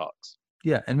for stocks.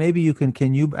 Yeah, and maybe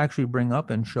can you actually bring up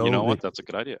and show? You know what? That's a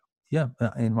good idea. Yeah,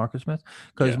 in MarketSmith,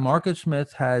 because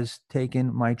MarketSmith has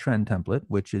taken my trend template,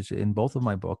 which is in both of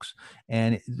my books,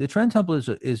 and the trend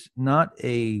template is not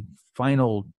a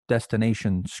final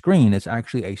destination screen. It's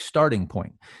actually a starting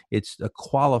point. It's a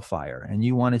qualifier, and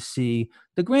you want to see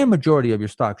the grand majority of your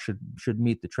stock should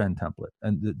meet the trend template.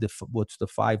 And what's the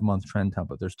 5-month trend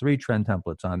template? There's 3 trend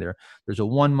templates on there. There's a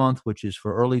 1 month, which is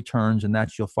for early turns, and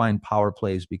that's you'll find power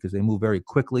plays because they move very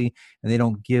quickly and they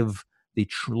don't give the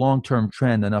long-term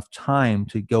trend enough time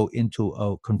to go into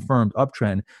a confirmed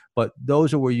uptrend. But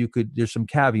those are where there's some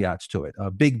caveats to it.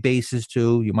 Big bases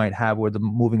too, you might have where the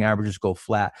moving averages go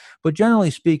flat. But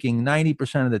generally speaking,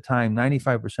 90% of the time,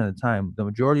 95% of the time, the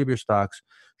majority of your stocks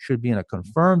should be in a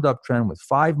confirmed uptrend with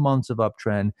 5 months of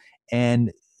uptrend.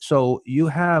 And so you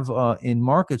have in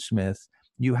MarketSmith,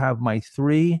 you have my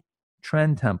 3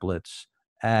 trend templates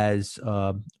as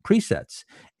presets,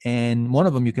 and one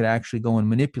of them you could actually go and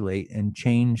manipulate and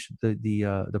change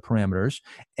the parameters.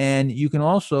 And you can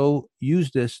also use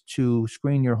this to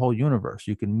screen your whole universe.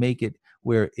 You can make it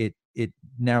where it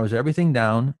narrows everything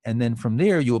down, and then from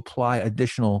there you apply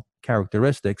additional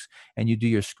characteristics, and you do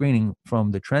your screening from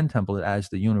the trend template as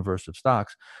the universe of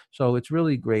stocks. So it's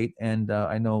really great, and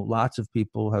I know lots of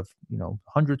people have,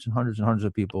 hundreds and hundreds and hundreds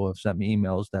of people have sent me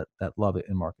emails that love it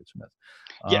in MarketSmith.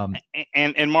 Yeah,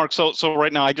 and Mark, so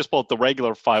right now I just pulled the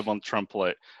regular 5-month trend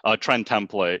template.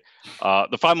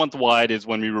 The 5-month wide is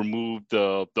when we removed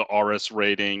the RS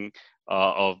rating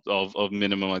of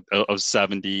minimum of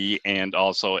 70, and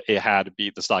also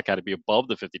the stock had to be above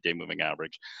the 50-day moving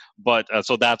average. But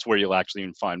so that's where you'll actually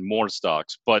even find more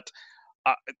stocks. But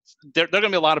there are going to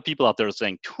be a lot of people out there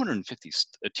saying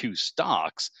 252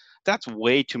 stocks. That's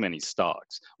way too many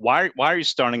stocks. Why are you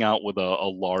starting out with a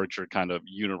larger kind of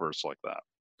universe like that?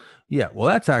 Yeah, well,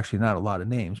 that's actually not a lot of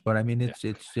names, but I mean, it's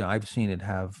I've seen it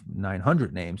have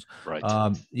 900 names. Right.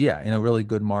 Yeah, in a really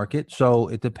good market. So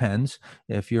it depends.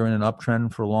 If you're in an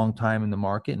uptrend for a long time in the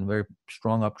market and very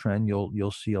strong uptrend,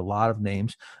 you'll see a lot of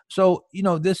names. So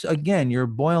this again, you're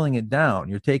boiling it down.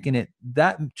 You're taking it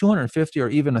that 250 or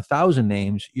even 1,000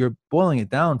 names. You're boiling it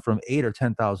down from 8 or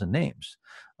 10,000 names.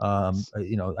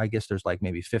 I guess there's like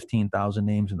maybe 15,000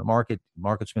 names in the market.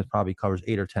 MarketSmith probably covers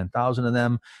 8 or 10,000 of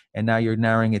them. And now you're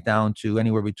narrowing it down to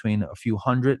anywhere between a few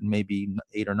hundred and maybe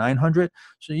 800 or 900.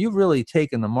 So you've really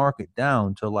taken the market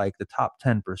down to like the top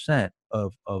 10%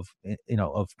 of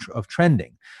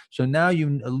trending. So now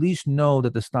you at least know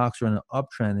that the stocks are in an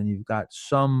uptrend, and you've got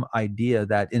some idea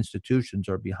that institutions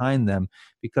are behind them,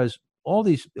 because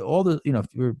if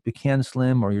you're Buchanan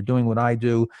Slim or you're doing what I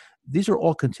do, these are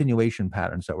all continuation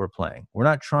patterns that we're playing. We're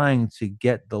not trying to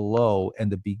get the low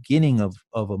and the beginning of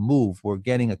a move. We're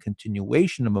getting a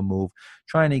continuation of a move,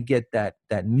 trying to get that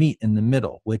meat in the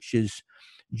middle, which is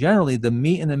generally the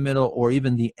meat in the middle, or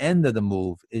even the end of the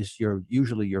move is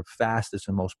usually your fastest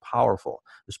and most powerful,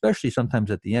 especially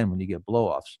sometimes at the end when you get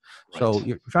blow-offs. Right. So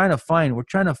we're trying to find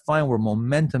where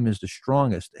momentum is the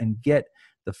strongest and get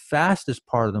the fastest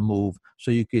part of the move,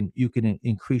 so you can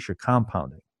increase your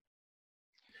compounding.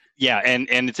 Yeah, and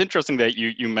it's interesting that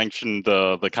you mentioned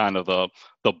the kind of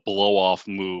the blow off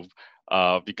move,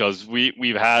 because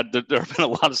there have been a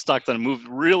lot of stocks that have moved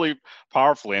really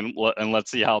powerfully, and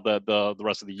let's see how the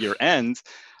rest of the year ends.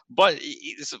 But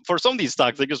for some of these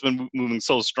stocks, they've just been moving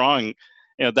so strong,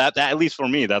 that at least for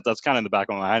me, that's kind of in the back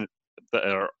of my mind.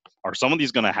 Are some of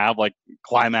these going to have like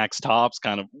climax tops,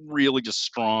 kind of really just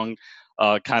strong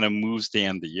kind of moves to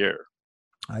end the year?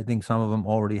 I think some of them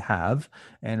already have.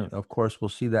 And of course, we'll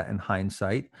see that in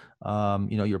hindsight.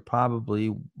 You're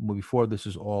probably, before this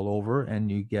is all over and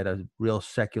you get a real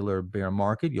secular bear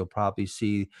market, you'll probably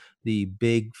see the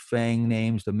big FANG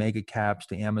names, the mega caps,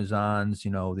 the Amazons,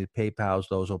 the PayPals,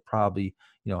 those will probably,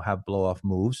 have blow off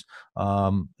moves.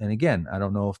 And again, I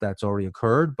don't know if that's already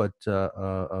occurred, but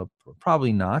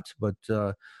probably not. But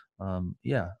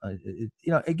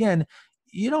again,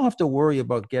 you don't have to worry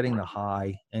about getting the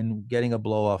high and getting a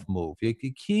blow-off move. The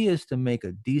key is to make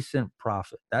a decent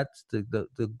profit. That's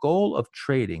the goal of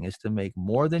trading, is to make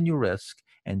more than you risk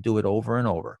and do it over and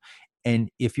over.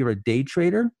 And if you're a day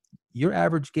trader, your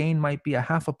average gain might be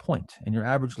 0.5 point and your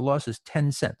average loss is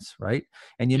 10 cents, right?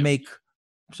 And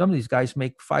some of these guys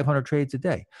make 500 trades a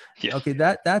day. Yeah. Okay,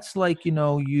 that's like,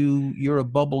 you're a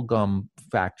bubble gum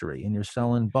factory and you're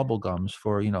selling bubble gums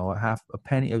for, a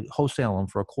penny, wholesale them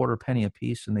for 1/4 penny a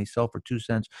piece, and they sell for 2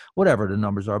 cents, whatever the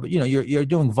numbers are. But you're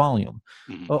doing volume.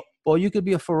 Mm-hmm. Well, you could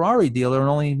be a Ferrari dealer and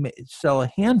only sell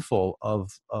a handful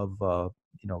of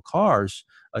cars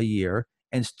a year,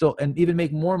 and even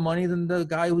make more money than the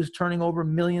guy who's turning over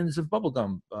millions of bubble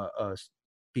gum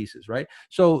pieces, right?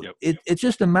 So it's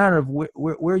just a matter of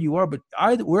where you are. But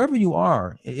wherever you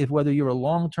are, whether you're a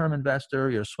long-term investor,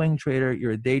 you're a swing trader,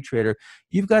 you're a day trader,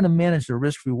 you've got to manage the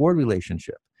risk-reward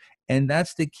relationship. And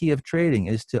that's the key of trading,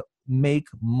 is to make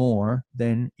more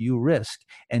than you risk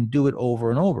and do it over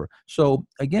and over. So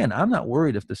again, I'm not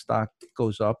worried if the stock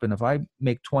goes up, and if I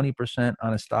make 20%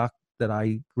 on a stock that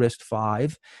I risked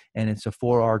 5 and it's a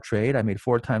 4-hour trade, I made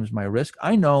 4 times my risk.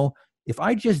 I know if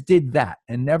I just did that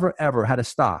and never, ever had a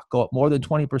stock go up more than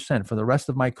 20% for the rest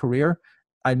of my career,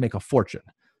 I'd make a fortune.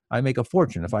 I make a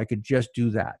fortune if I could just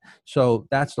do that. So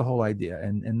that's the whole idea.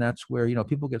 And that's where,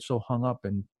 people get so hung up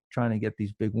in trying to get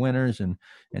these big winners and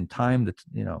time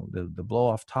the blow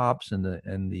off tops and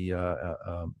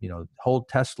hold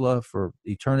Tesla for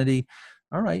eternity.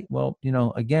 All right. Well,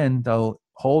 again, though,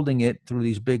 holding it through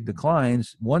these big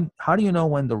declines, how do you know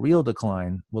when the real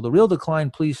decline? Well, the real decline,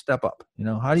 please step up.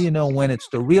 How do you know when it's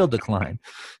the real decline?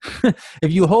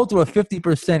 If you hold through a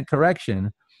 50%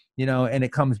 correction, and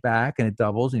it comes back and it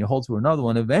doubles and you hold through another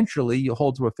one, eventually you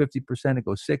hold through a 50%, it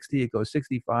goes 60, it goes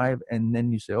 65. And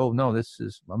then you say, oh no,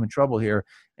 I'm in trouble here.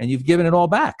 And you've given it all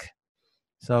back.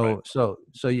 So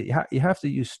you have to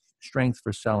use strength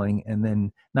for selling and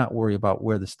then not worry about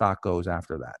where the stock goes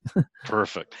after that.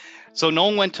 Perfect. So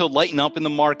knowing when to lighten up in the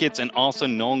markets and also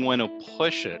knowing when to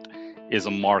push it is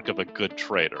a mark of a good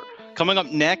trader. Coming up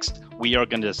next, we are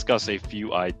going to discuss a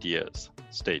few ideas.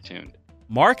 Stay tuned.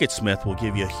 MarketSmith will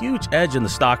give you a huge edge in the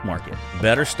stock market.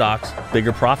 Better stocks,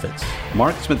 bigger profits.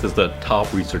 MarketSmith is the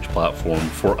top research platform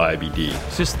for IBD.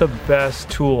 It's just the best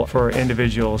tool for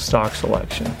individual stock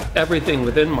selection. Everything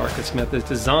within MarketSmith is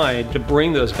designed to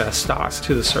bring those best stocks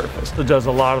to the surface. It does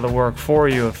a lot of the work for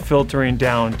you of filtering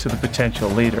down to the potential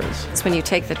leaders. It's when you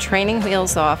take the training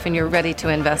wheels off and you're ready to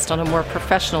invest on a more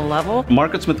professional level.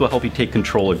 MarketSmith will help you take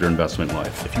control of your investment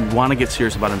life. If you want to get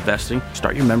serious about investing,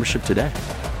 start your membership today.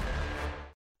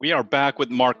 We are back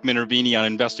with Mark Minervini on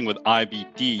Investing with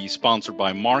IBD, sponsored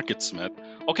by MarketSmith.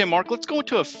 Okay, Mark, let's go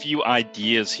into a few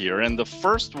ideas here. And the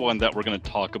first one that we're going to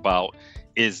talk about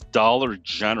is Dollar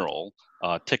General,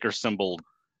 ticker symbol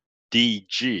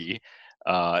DG.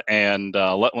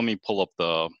 Let me pull up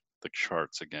the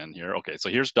charts again here. Okay,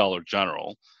 so here's Dollar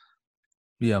General.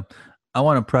 Yeah. I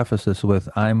want to preface this with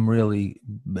I'm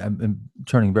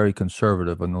turning very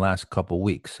conservative in the last couple of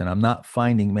weeks, and I'm not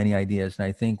finding many ideas. And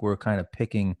I think we're kind of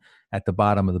picking at the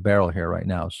bottom of the barrel here right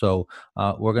now. So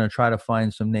we're going to try to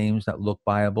find some names that look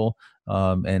viable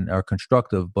and are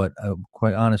constructive. But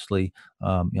quite honestly,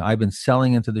 I've been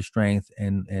selling into the strength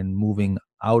and moving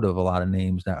out of a lot of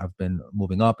names that have been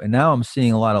moving up. And now I'm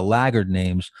seeing a lot of laggard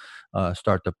names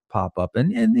start to pop up.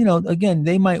 And again,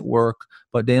 they might work,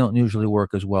 but they don't usually work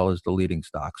as well as the leading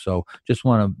stock. So just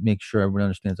want to make sure everyone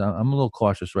understands. I'm a little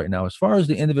cautious right now. As far as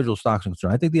the individual stocks are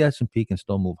concerned, I think the S&P can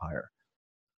still move higher.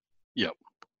 Yep.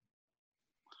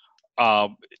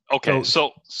 Okay.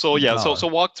 So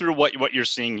walk through what you're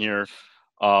seeing here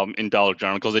in Dollar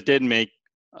General, because it did make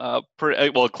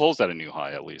it closed at a new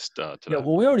high at least today. Yeah,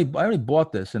 well, I already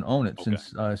bought this and own it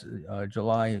since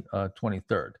July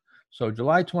 23rd. So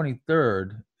July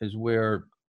 23rd is where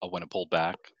when it pulled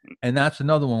back, and that's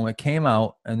another one when it came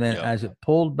out, and then as it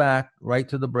pulled back right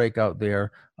to the breakout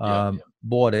there,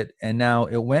 bought it, and now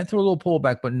it went through a little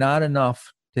pullback, but not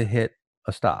enough to hit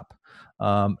a stop.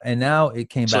 And now it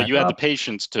came back. So you had the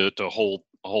patience to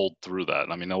hold through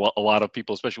that. I mean, a lot of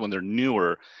people, especially when they're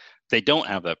newer, they don't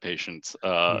have that patience.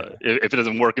 If it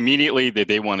doesn't work immediately,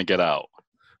 they want to get out.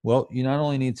 Well, you not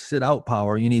only need sit-out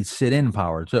power, you need sit-in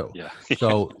power too. Yeah.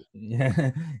 So,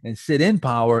 and sit-in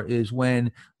power is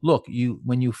when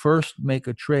you first make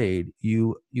a trade,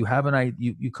 you have an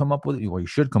idea, you come up with, or you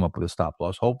should come up with a stop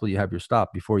loss. Hopefully, you have your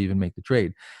stop before you even make the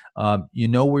trade. You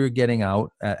know where you're getting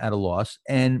out at a loss,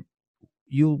 and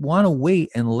you want to wait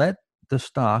and let the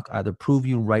stock either prove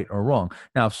you right or wrong.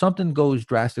 Now, if something goes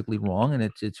drastically wrong and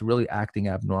it's really acting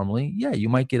abnormally, you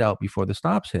might get out before the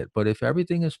stops hit. But if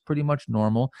everything is pretty much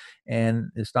normal and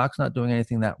the stock's not doing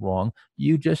anything that wrong,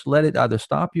 you just let it either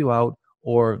stop you out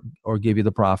or give you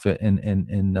the profit, and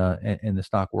the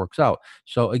stock works out.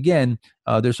 So again,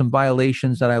 there's some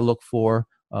violations that I look for.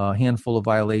 A handful of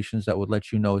violations that would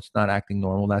let you know it's not acting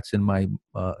normal. That's in my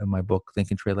book,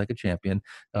 Think and Trade Like a Champion.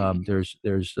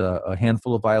 There's a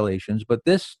handful of violations, but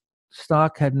this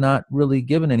stock had not really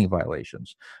given any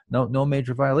violations. No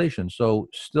major violations. So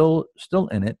still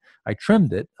in it. I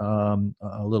trimmed it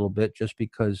a little bit just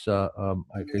because,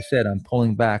 like I said, I'm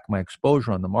pulling back my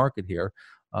exposure on the market here,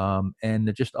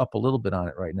 and just up a little bit on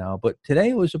it right now. But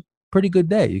today was a pretty good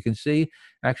day. You can see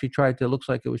actually looks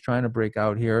like it was trying to break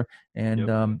out here,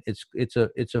 and it's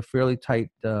a fairly tight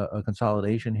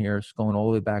consolidation here. It's going all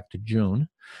the way back to June,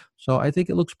 so I think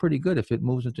it looks pretty good. If it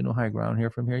moves into new high ground here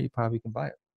from here, you probably can buy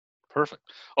it. Perfect.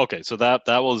 Okay, so that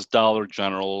was Dollar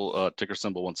General. Ticker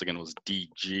symbol once again was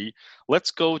DG.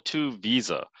 Let's go to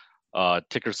Visa,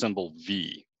 ticker symbol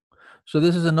V. So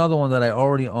this is another one that I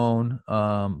already own.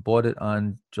 Bought it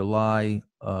on July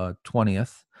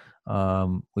 20th.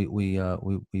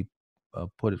 We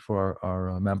put it for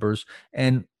our members,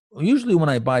 and usually when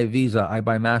I buy Visa, I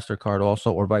buy MasterCard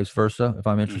also, or vice versa. If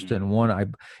I'm interested in one,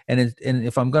 and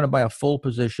if I'm going to buy a full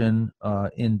position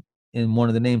in in one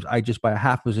of the names, I just buy a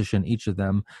half position each of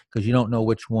them because you don't know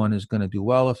which one is going to do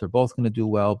well. If they're both going to do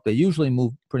well, they usually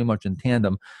move pretty much in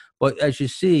tandem. But as you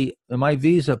see, in my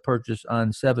Visa purchase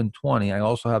on 720, I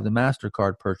also have the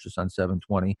MasterCard purchase on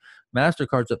 720.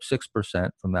 MasterCard's up 6%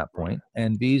 from that point,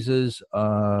 and Visa's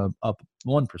up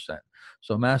 1%.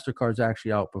 So MasterCard's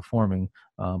actually outperforming.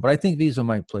 But I think Visa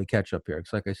might play catch up here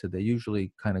because, like I said, they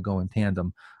usually kind of go in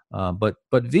tandem. But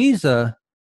Visa,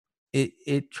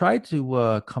 it tried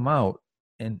to come out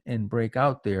and break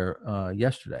out there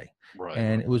yesterday. Right.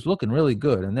 And it was looking really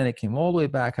good. And then it came all the way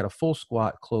back, had a full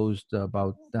squat, closed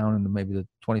about down in maybe the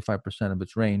 25% of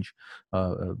its range,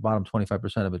 bottom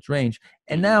 25% of its range.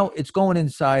 And now it's going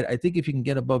inside. I think if you can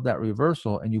get above that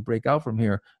reversal and you break out from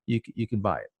here, you can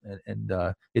buy it. And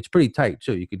it's pretty tight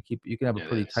too. You can have a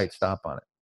pretty tight stop on it.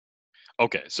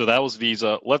 Okay, so that was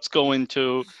Visa. Let's go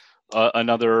into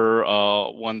another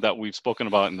one that we've spoken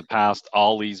about in the past,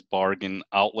 Ollie's Bargain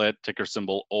Outlet, ticker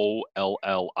symbol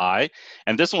OLLI.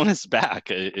 And this one is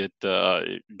back. It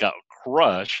got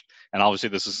crushed. And obviously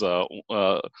this is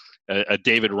a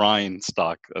David Ryan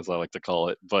stock, as I like to call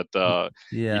it. But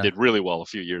he did really well a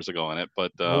few years ago on it.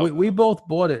 But we both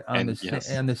bought it on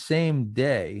the same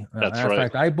day. That's matter right. of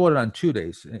fact, I bought it on 2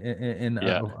 days. And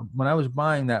when I was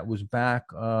buying that was back,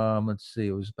 let's see,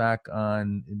 it was back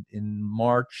in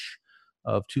March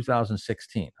of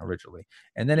 2016 originally,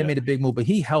 and then it made a big move, but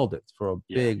he held it for a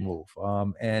big move,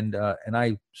 and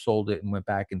I sold it and went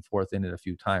back and forth in it a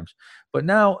few times. But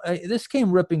now this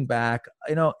came ripping back.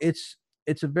 It's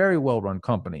a very well-run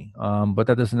company, but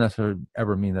that doesn't necessarily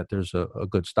ever mean that there's a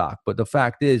good stock. But the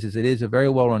fact is it is a very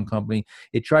well-run company.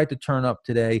 It tried to turn up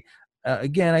today.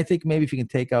 Again, I think maybe if you can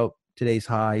take out today's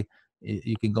high,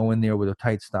 you can go in there with a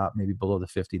tight stop, maybe below the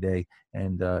 50-day,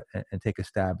 and take a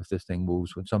stab if this thing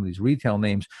moves. With some of these retail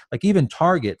names, like even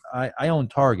Target, I own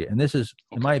Target, and this is,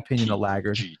 in my opinion, a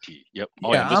laggard. GT. Yep.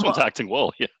 This one's acting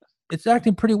well. Yeah. It's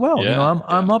acting pretty well.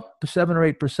 I'm up 7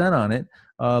 or 8% on it.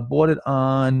 Bought it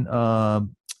on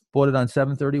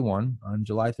 7/31 on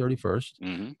July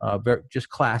 31st. Just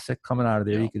classic coming out of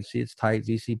there. You can see it's tight,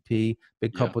 VCP,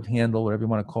 big cup with handle, whatever you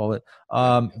want to call it.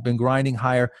 Been grinding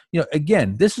higher.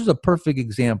 Again, this is a perfect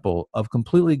example of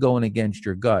completely going against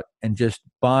your gut and just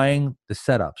buying the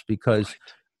setups, because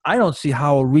I don't see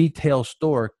how a retail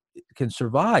store can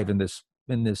survive in this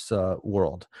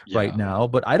world right now.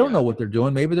 But I don't know what they're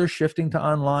doing. Maybe they're shifting to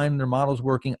online, their model's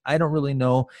working. I don't really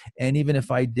know. And even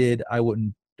if I did, I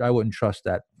wouldn't trust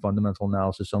that fundamental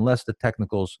analysis unless the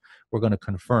technicals were going to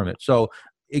confirm it. So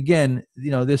again,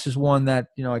 this is one that,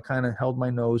 I kind of held my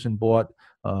nose and bought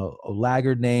a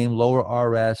laggard name, lower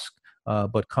RS,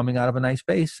 but coming out of a nice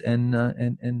base and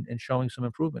showing some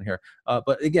improvement here.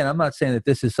 But again, I'm not saying that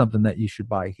this is something that you should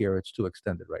buy here. It's too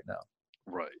extended right now.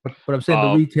 Right. But I'm saying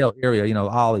the retail area,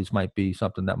 Ollie's might be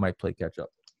something that might play catch up.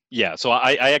 Yeah. So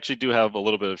I actually do have a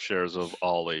little bit of shares of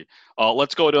Ollie.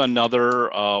 Let's go to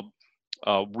another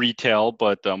retail,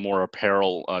 but more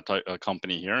apparel type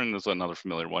company here, and there's another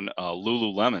familiar one,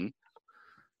 Lululemon.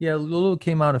 Yeah, Lulu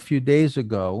came out a few days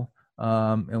ago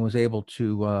and was able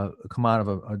to come out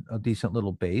of a decent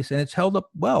little base, and it's held up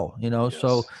well.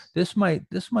 So this might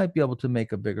be able to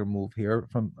make a bigger move here,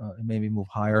 from maybe move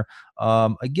higher.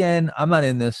 Again, I'm not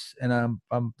in this, and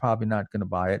I'm probably not going to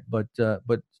buy it, but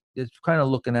it's kind of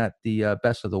looking at the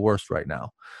best of the worst right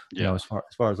now. As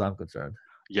far as I'm concerned.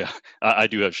 Yeah, I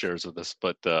do have shares of this,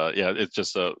 but it's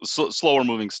just a slower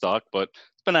moving stock, but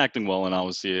it's been acting well, and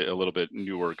obviously a little bit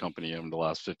newer company in the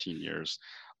last 15 years.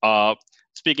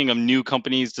 Speaking of new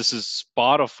companies, this is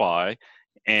Spotify,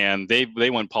 and they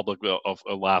went public of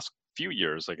the last few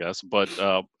years, I guess, but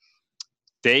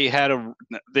they had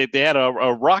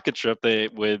a rocket ship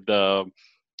with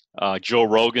Joe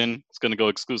Rogan is going to go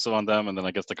exclusive on them, and then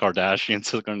I guess the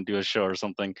Kardashians are going to do a show or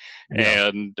something.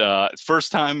 And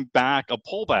first time back, a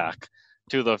pullback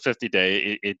to the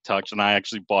 50-day it touched, and I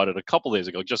actually bought it a couple days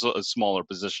ago, just a smaller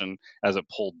position as it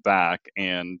pulled back.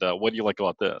 And what do you like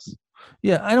about this?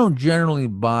 Yeah, I don't generally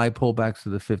buy pullbacks to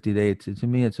the 50-day. To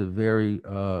me, it's a very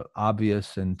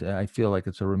obvious, and I feel like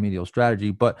it's a remedial strategy.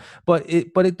 But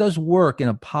it does work in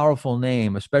a powerful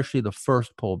name, especially the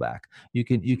first pullback. You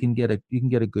can get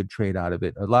a good trade out of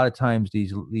it. A lot of times,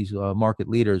 these market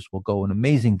leaders will go an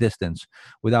amazing distance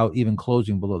without even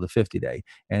closing below the 50-day.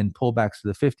 And pullbacks to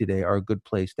the 50-day are a good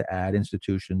place to add.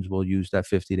 Institutions will use that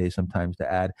 50-day sometimes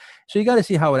to add. So you got to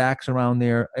see how it acts around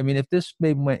there. I mean, if this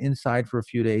maybe went inside for a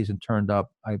few days and turned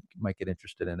up, I might get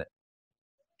interested in it.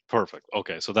 Perfect.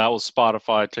 Okay, so that was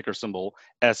Spotify, ticker symbol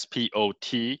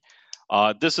SPOT.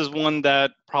 This is one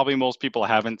that probably most people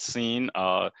haven't seen.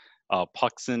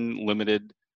 Puxin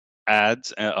Limited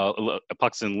Ads,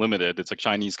 Epoxy Limited. It's a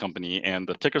Chinese company, and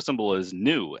the ticker symbol is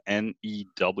NEW,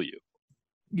 NEW.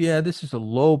 Yeah, this is a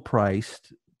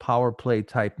low-priced power play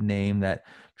type name that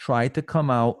tried to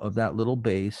come out of that little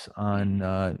base on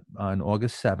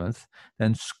August 7th,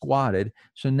 then squatted.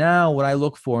 So now what I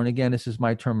look for, and again, this is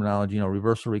my terminology,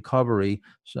 reversal recovery,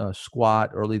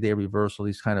 squat, early day reversal,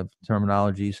 these kind of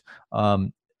terminologies.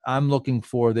 I'm looking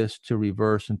for this to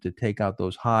reverse and to take out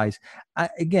those highs.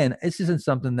 Again, this isn't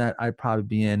something that I'd probably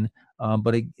be in,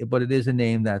 but it is a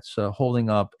name that's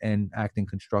holding up and acting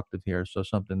constructive here. So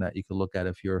something that you could look at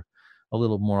if you're a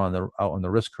little more out on the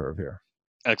risk curve here.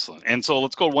 Excellent. And so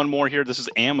let's go one more here. This is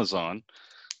Amazon,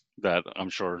 that I'm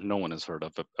sure no one has heard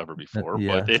of ever before,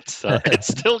 Yeah. but it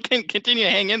still can continue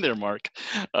to hang in there, Mark.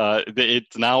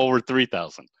 It's now over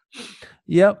 3,000.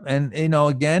 Yep. And,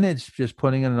 again, it's just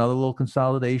putting in another little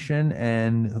consolidation.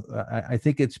 And I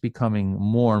think it's becoming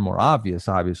more and more obvious,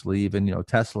 obviously. Even,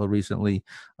 Tesla recently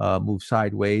moved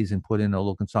sideways and put in a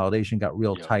little consolidation, got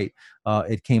real tight.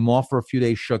 It came off for a few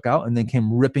days, shook out, and then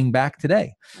came ripping back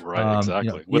today. Right,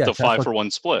 exactly. With the Tesla,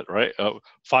 5-for-1 split, right?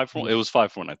 5-for-1. It was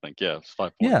 5-for-1, I think. Yeah, it's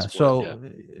 5-for-1 yeah.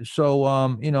 split.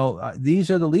 So these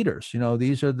are the leaders.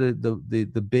 These are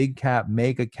the big cap,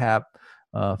 mega cap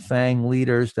FANG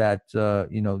leaders that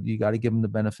you got to give them the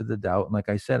benefit of the doubt. And like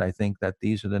I said, I think that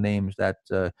these are the names that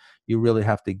you really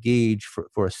have to gauge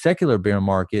for a secular bear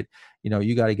market.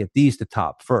 You got to get these to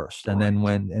top first, and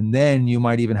then you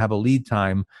might even have a lead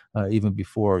time even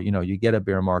before you get a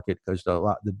bear market, because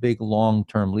the big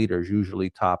long-term leaders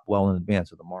usually top well in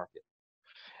advance of the market.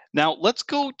 Now let's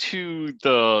go to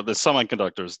the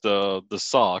semiconductors, the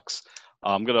SOX.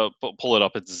 I'm gonna pull it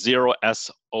up. It's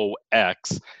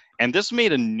 0SOX. And this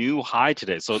made a new high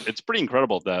today. So it's pretty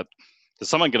incredible that the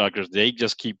semiconductors, they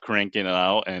just keep cranking it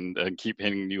out and keep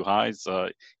hitting new highs,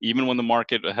 even when the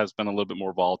market has been a little bit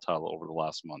more volatile over the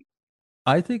last month.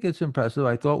 I think it's impressive.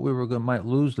 I thought we might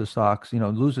lose the SOX,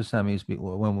 lose the semis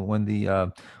when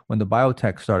the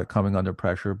biotech started coming under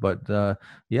pressure. But the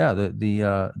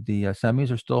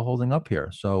semis are still holding up here.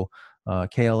 So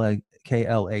KLAC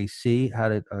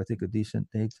had I think a decent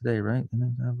day today, right?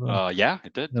 Yeah,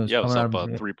 it did. It was up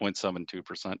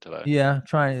 3.72% today. Yeah,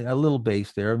 trying a little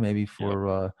base there, maybe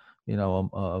for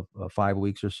 5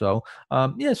 weeks or so.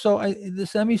 So the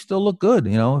semis still look good.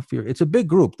 It's a big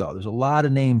group though. There's a lot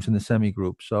of names in the semi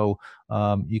group, so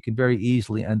you can very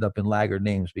easily end up in laggard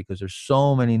names because there's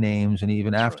so many names, and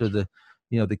even after the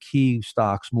key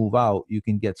stocks move out, you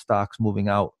can get stocks moving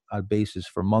out on basis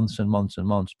for months and months and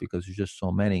months because there's just so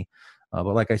many.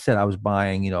 But like I said, I was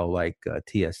buying,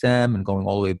 TSM and going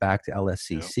all the way back to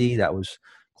LSCC. That was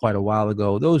quite a while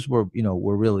ago. Those were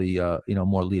really,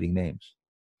 more leading names.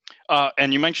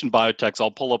 And you mentioned biotechs.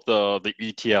 I'll pull up the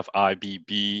ETF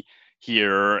IBB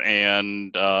here,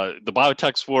 and the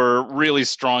biotechs were really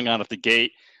strong out of the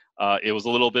gate. It was a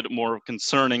little bit more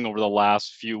concerning over the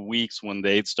last few weeks when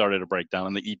they started to break down,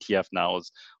 and the ETF now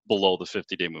is below the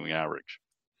 50-day moving average.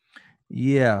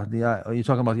 Yeah, are you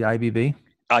talking about the IBB?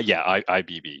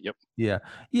 IBB. Yep.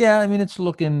 Yeah. I mean, it's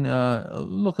looking a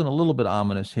little bit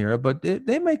ominous here, but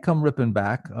they may come ripping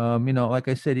back. Like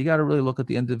I said, you got to really look at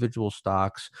the individual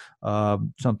stocks.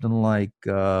 Something like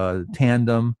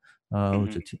Tandem.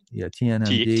 TNMD.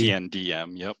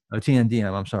 TNDM. Yep.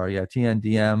 TNDM. I'm sorry. Yeah,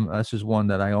 TNDM. This is one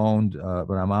that I owned,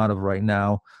 but I'm out of right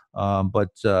now.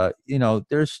 But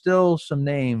there's still some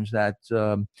names that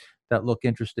look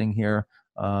interesting here.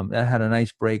 That had a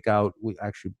nice breakout. We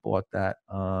actually bought that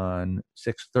on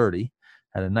 630.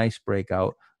 Had a nice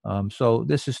breakout. So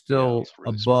this is still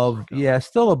above.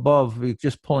 Still above. We're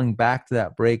just pulling back to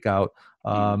that breakout.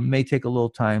 May take a little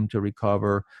time to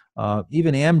recover.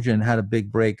 Even Amgen had a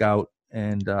big breakout,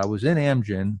 and I was in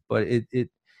Amgen, but it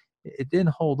didn't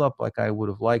hold up like I would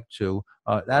have liked to.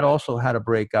 That also had a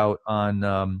breakout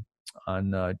on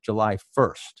July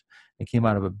 1st. It came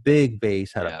out of a big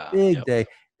base, had a big day.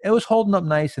 It was holding up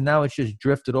nice, and now it's just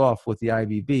drifted off with the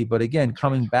IBB. But again,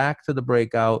 coming back to the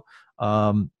breakout,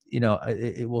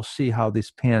 we'll see how this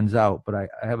pans out. But I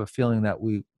have a feeling that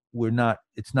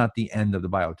it's not the end of the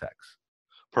biotechs.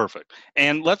 Perfect.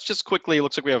 And let's just quickly, it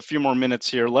looks like we have a few more minutes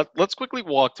here. Let's quickly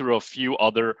walk through a few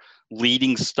other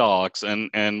leading stocks, and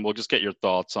we'll just get your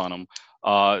thoughts on them.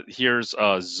 Here's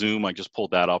Zoom. I just pulled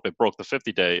that up. It broke the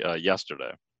 50-day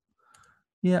yesterday.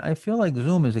 Yeah, I feel like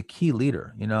Zoom is a key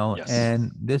leader, Yes.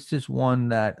 And this is one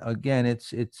that, again,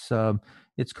 it's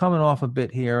coming off a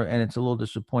bit here, and it's a little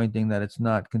disappointing that it's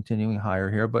not continuing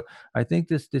higher here. But I think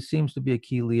this seems to be a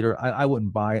key leader. I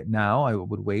wouldn't buy it now. I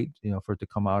would wait, for it to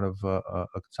come out of a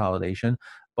consolidation.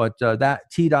 But that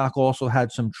TDOC also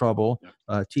had some trouble,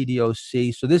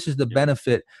 TDOC. So this is the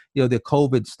benefit, the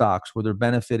COVID stocks where they're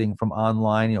benefiting from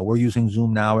online. We're using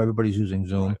Zoom now. Everybody's using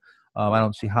Zoom. I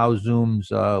don't see how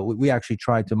Zoom's, we actually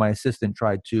my assistant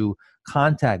tried to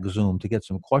contact Zoom to get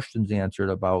some questions answered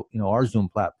about, our Zoom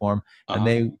platform.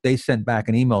 And they sent back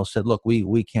an email, said, look,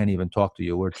 we can't even talk to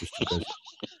you. We're just too busy.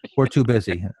 We're too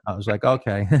busy. I was like,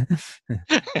 okay.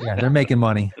 Yeah, they're making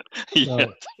money.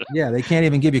 So, they can't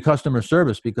even give you customer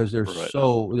service because they're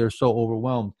so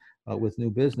overwhelmed with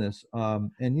new business.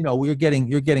 And you're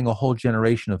getting a whole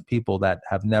generation of people that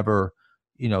have never,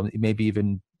 maybe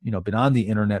even been on the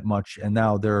internet much, and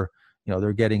now they're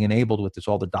getting enabled with this,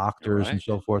 all the doctors and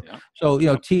so forth. Yeah. So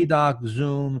TDOC,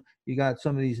 Zoom, you got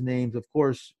some of these names, of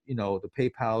course, the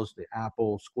PayPal's, the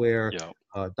Apple, Square,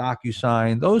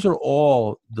 DocuSign. Those are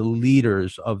all the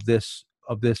leaders of this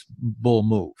bull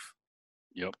move.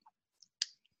 Yep.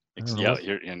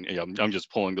 I'm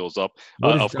just pulling those up.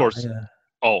 Of course.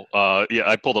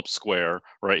 I pulled up Square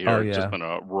right here. It's just been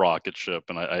a rocket ship,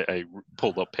 and I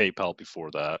pulled up PayPal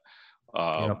before that.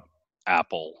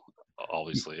 Apple,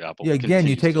 obviously. Apple. Yeah, again,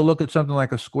 you take a look at something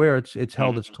like a Square. It's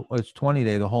held its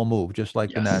 20-day the whole move, just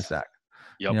like the Nasdaq.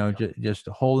 Yep. Just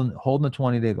holding the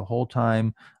 20-day the whole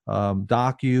time.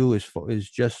 Docu is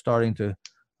just starting to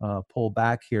pull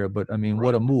back here, but I mean,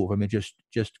 what a move! I mean, just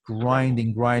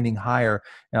grinding higher,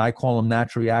 and I call them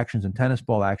natural reactions and tennis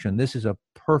ball action. This is a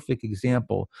perfect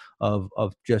example of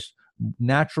just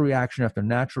natural reaction after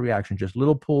natural reaction, just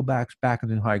little pullbacks back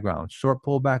into new high ground, short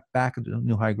pullback back into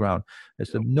new high ground.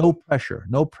 It's no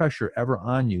pressure ever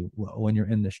on you when you're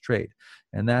in this trade,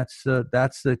 and that's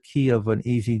the key of an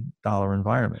easy dollar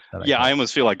environment. I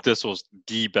almost feel like this was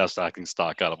the best acting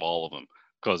stock out of all of them,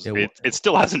 because it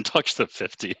still hasn't touched the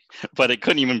 50, but it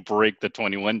couldn't even break the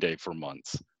 21-day for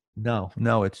months. No,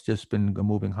 it's just been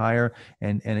moving higher.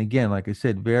 And again, like I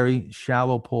said, very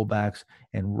shallow pullbacks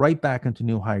and right back into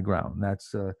new high ground.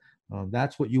 That's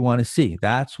what you want to see.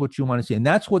 That's what you want to see. And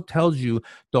that's what tells you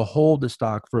to hold the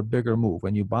stock for a bigger move.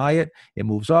 When you buy it, it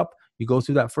moves up. You go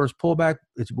through that first pullback,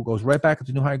 it goes right back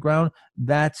into new high ground.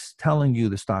 That's telling you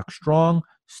the stock's strong.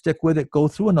 Stick with it, go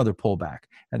through another pullback,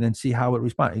 and then see how it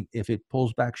responds. If it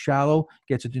pulls back shallow,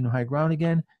 gets it to new high ground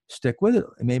again, stick with it.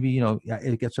 Maybe,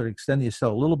 it gets sort of extended, you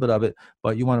sell a little bit of it,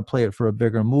 but you want to play it for a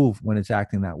bigger move when it's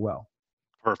acting that well.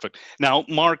 Perfect. Now,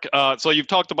 Mark, so you've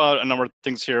talked about a number of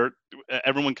things here.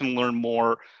 Everyone can learn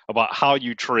more about how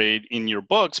you trade in your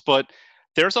books, but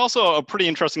there's also a pretty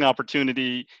interesting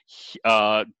opportunity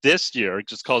this year,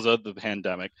 just because of the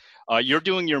pandemic. You're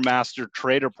doing your Master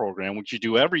Trader program, which you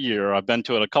do every year. I've been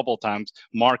to it a couple of times.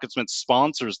 MarketSmith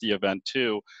sponsors the event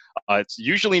too. It's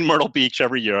usually in Myrtle Beach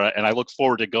every year, and I look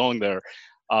forward to going there.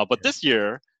 But this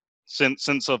year,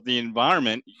 since of the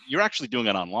environment, you're actually doing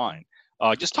it online.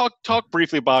 Just talk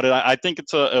briefly about it. I think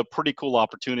it's a pretty cool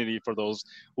opportunity for those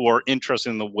who are interested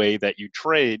in the way that you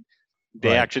trade.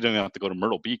 They actually don't have to go to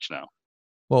Myrtle Beach now.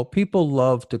 Well, people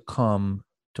love to come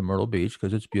to Myrtle Beach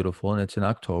because it's beautiful and it's in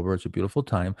October. It's a beautiful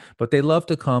time, but they love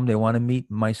to come. They want to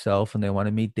meet myself and they want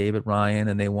to meet David Ryan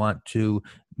and they want to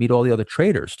meet all the other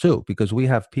traders too, because we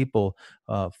have people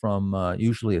from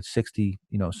usually it's 60,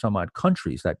 some odd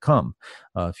countries that come,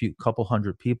 couple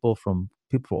hundred people from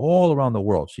all around the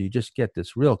world. So you just get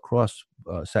this real cross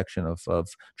section of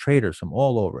traders from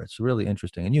all over. It's really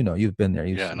interesting. And you've been there.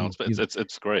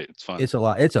 It's great. It's fun. It's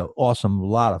an awesome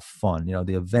lot of fun.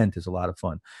 The event is a lot of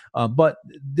fun. But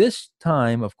this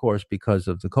time, of course, because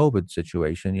of the COVID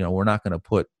situation, we're not going to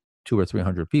put 200 or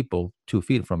 300 people 2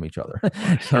 feet from each other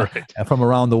from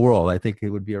around the world. I think it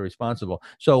would be irresponsible.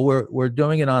 So we're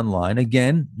doing it online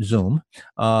again, Zoom,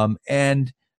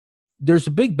 and there's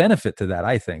a big benefit to that,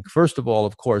 I think. First of all,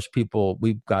 of course,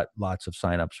 we've got lots of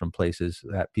signups from places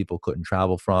that people couldn't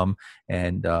travel from.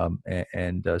 And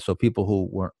so people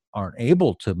who aren't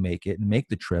able to make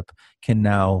the trip can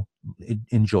now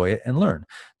enjoy it and learn.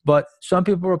 But some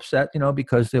people are upset,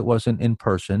 because it wasn't in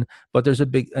person, but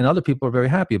and other people are very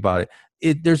happy about it.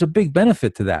 There's a big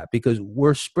benefit to that because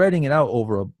we're spreading it out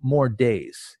over more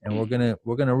days, and we're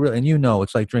gonna really, and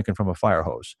it's like drinking from a fire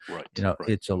hose. Right.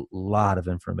 It's a lot of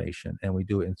information, and we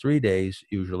do it in 3 days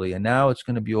usually, and now it's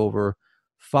going to be over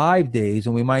 5 days,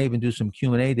 and we might even do some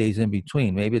Q&A days in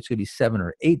between. Maybe it's going to be 7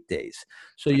 or 8 days.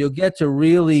 So you'll get to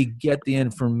really get the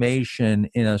information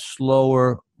in a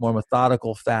slower, more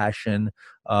methodical fashion.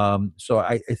 So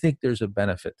I think there's a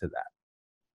benefit to that.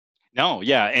 No,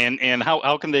 yeah, and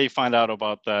how can they find out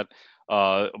about that,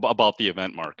 about the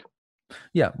event, Mark?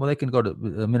 Yeah, well, they can go to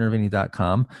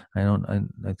minervini.com.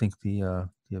 I think the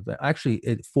event actually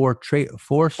for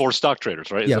stock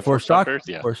traders, right? Yeah, for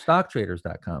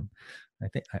stocktraders.com.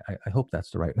 I hope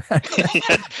that's the right.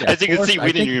 As you can see,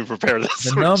 we didn't even prepare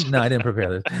this. No, I didn't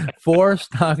prepare this. 4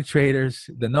 stock traders,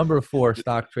 the number 4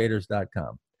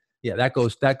 stocktraders.com. Yeah, that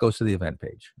goes to the event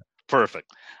page. Perfect.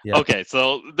 Yeah. Okay,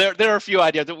 so there are a few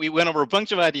ideas that we went over, a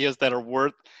bunch of ideas that are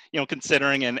worth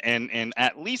considering and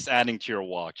at least adding to your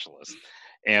watch list.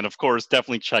 And of course,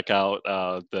 definitely check out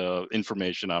the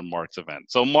information on Mark's event.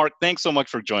 So Mark, thanks so much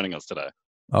for joining us today.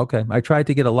 Okay, I tried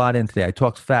to get a lot in today. I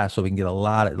talked fast so we can get a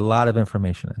lot of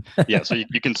information in. Yeah, so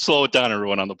you can slow it down,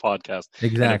 everyone, on the podcast.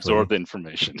 Exactly. And absorb the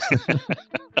information.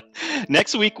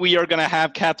 Next week, we are going to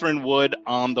have Catherine Wood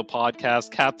on the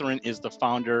podcast. Catherine is the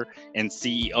founder and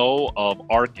CEO of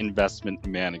ARK Investment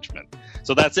Management.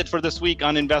 So that's it for this week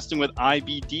on Investing with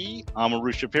IBD. I'm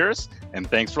Arusha Pierce, and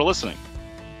thanks for listening.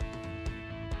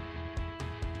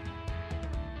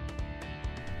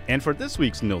 And for this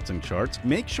week's Notes and Charts,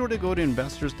 make sure to go to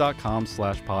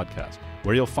investors.com/podcast,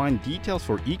 where you'll find details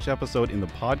for each episode in the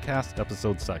podcast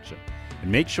episode section. And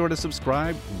make sure to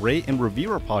subscribe, rate, and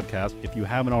review our podcast if you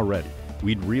haven't already.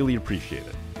 We'd really appreciate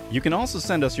it. You can also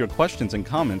send us your questions and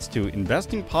comments to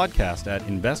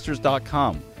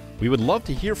investingpodcast@investors.com. We would love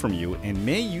to hear from you and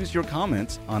may use your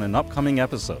comments on an upcoming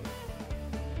episode.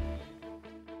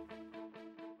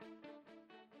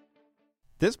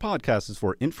 This podcast is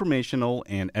for informational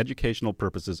and educational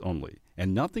purposes only,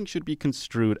 and nothing should be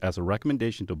construed as a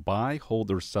recommendation to buy, hold,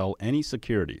 or sell any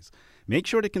securities. Make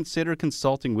sure to consider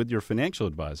consulting with your financial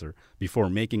advisor before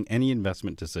making any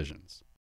investment decisions.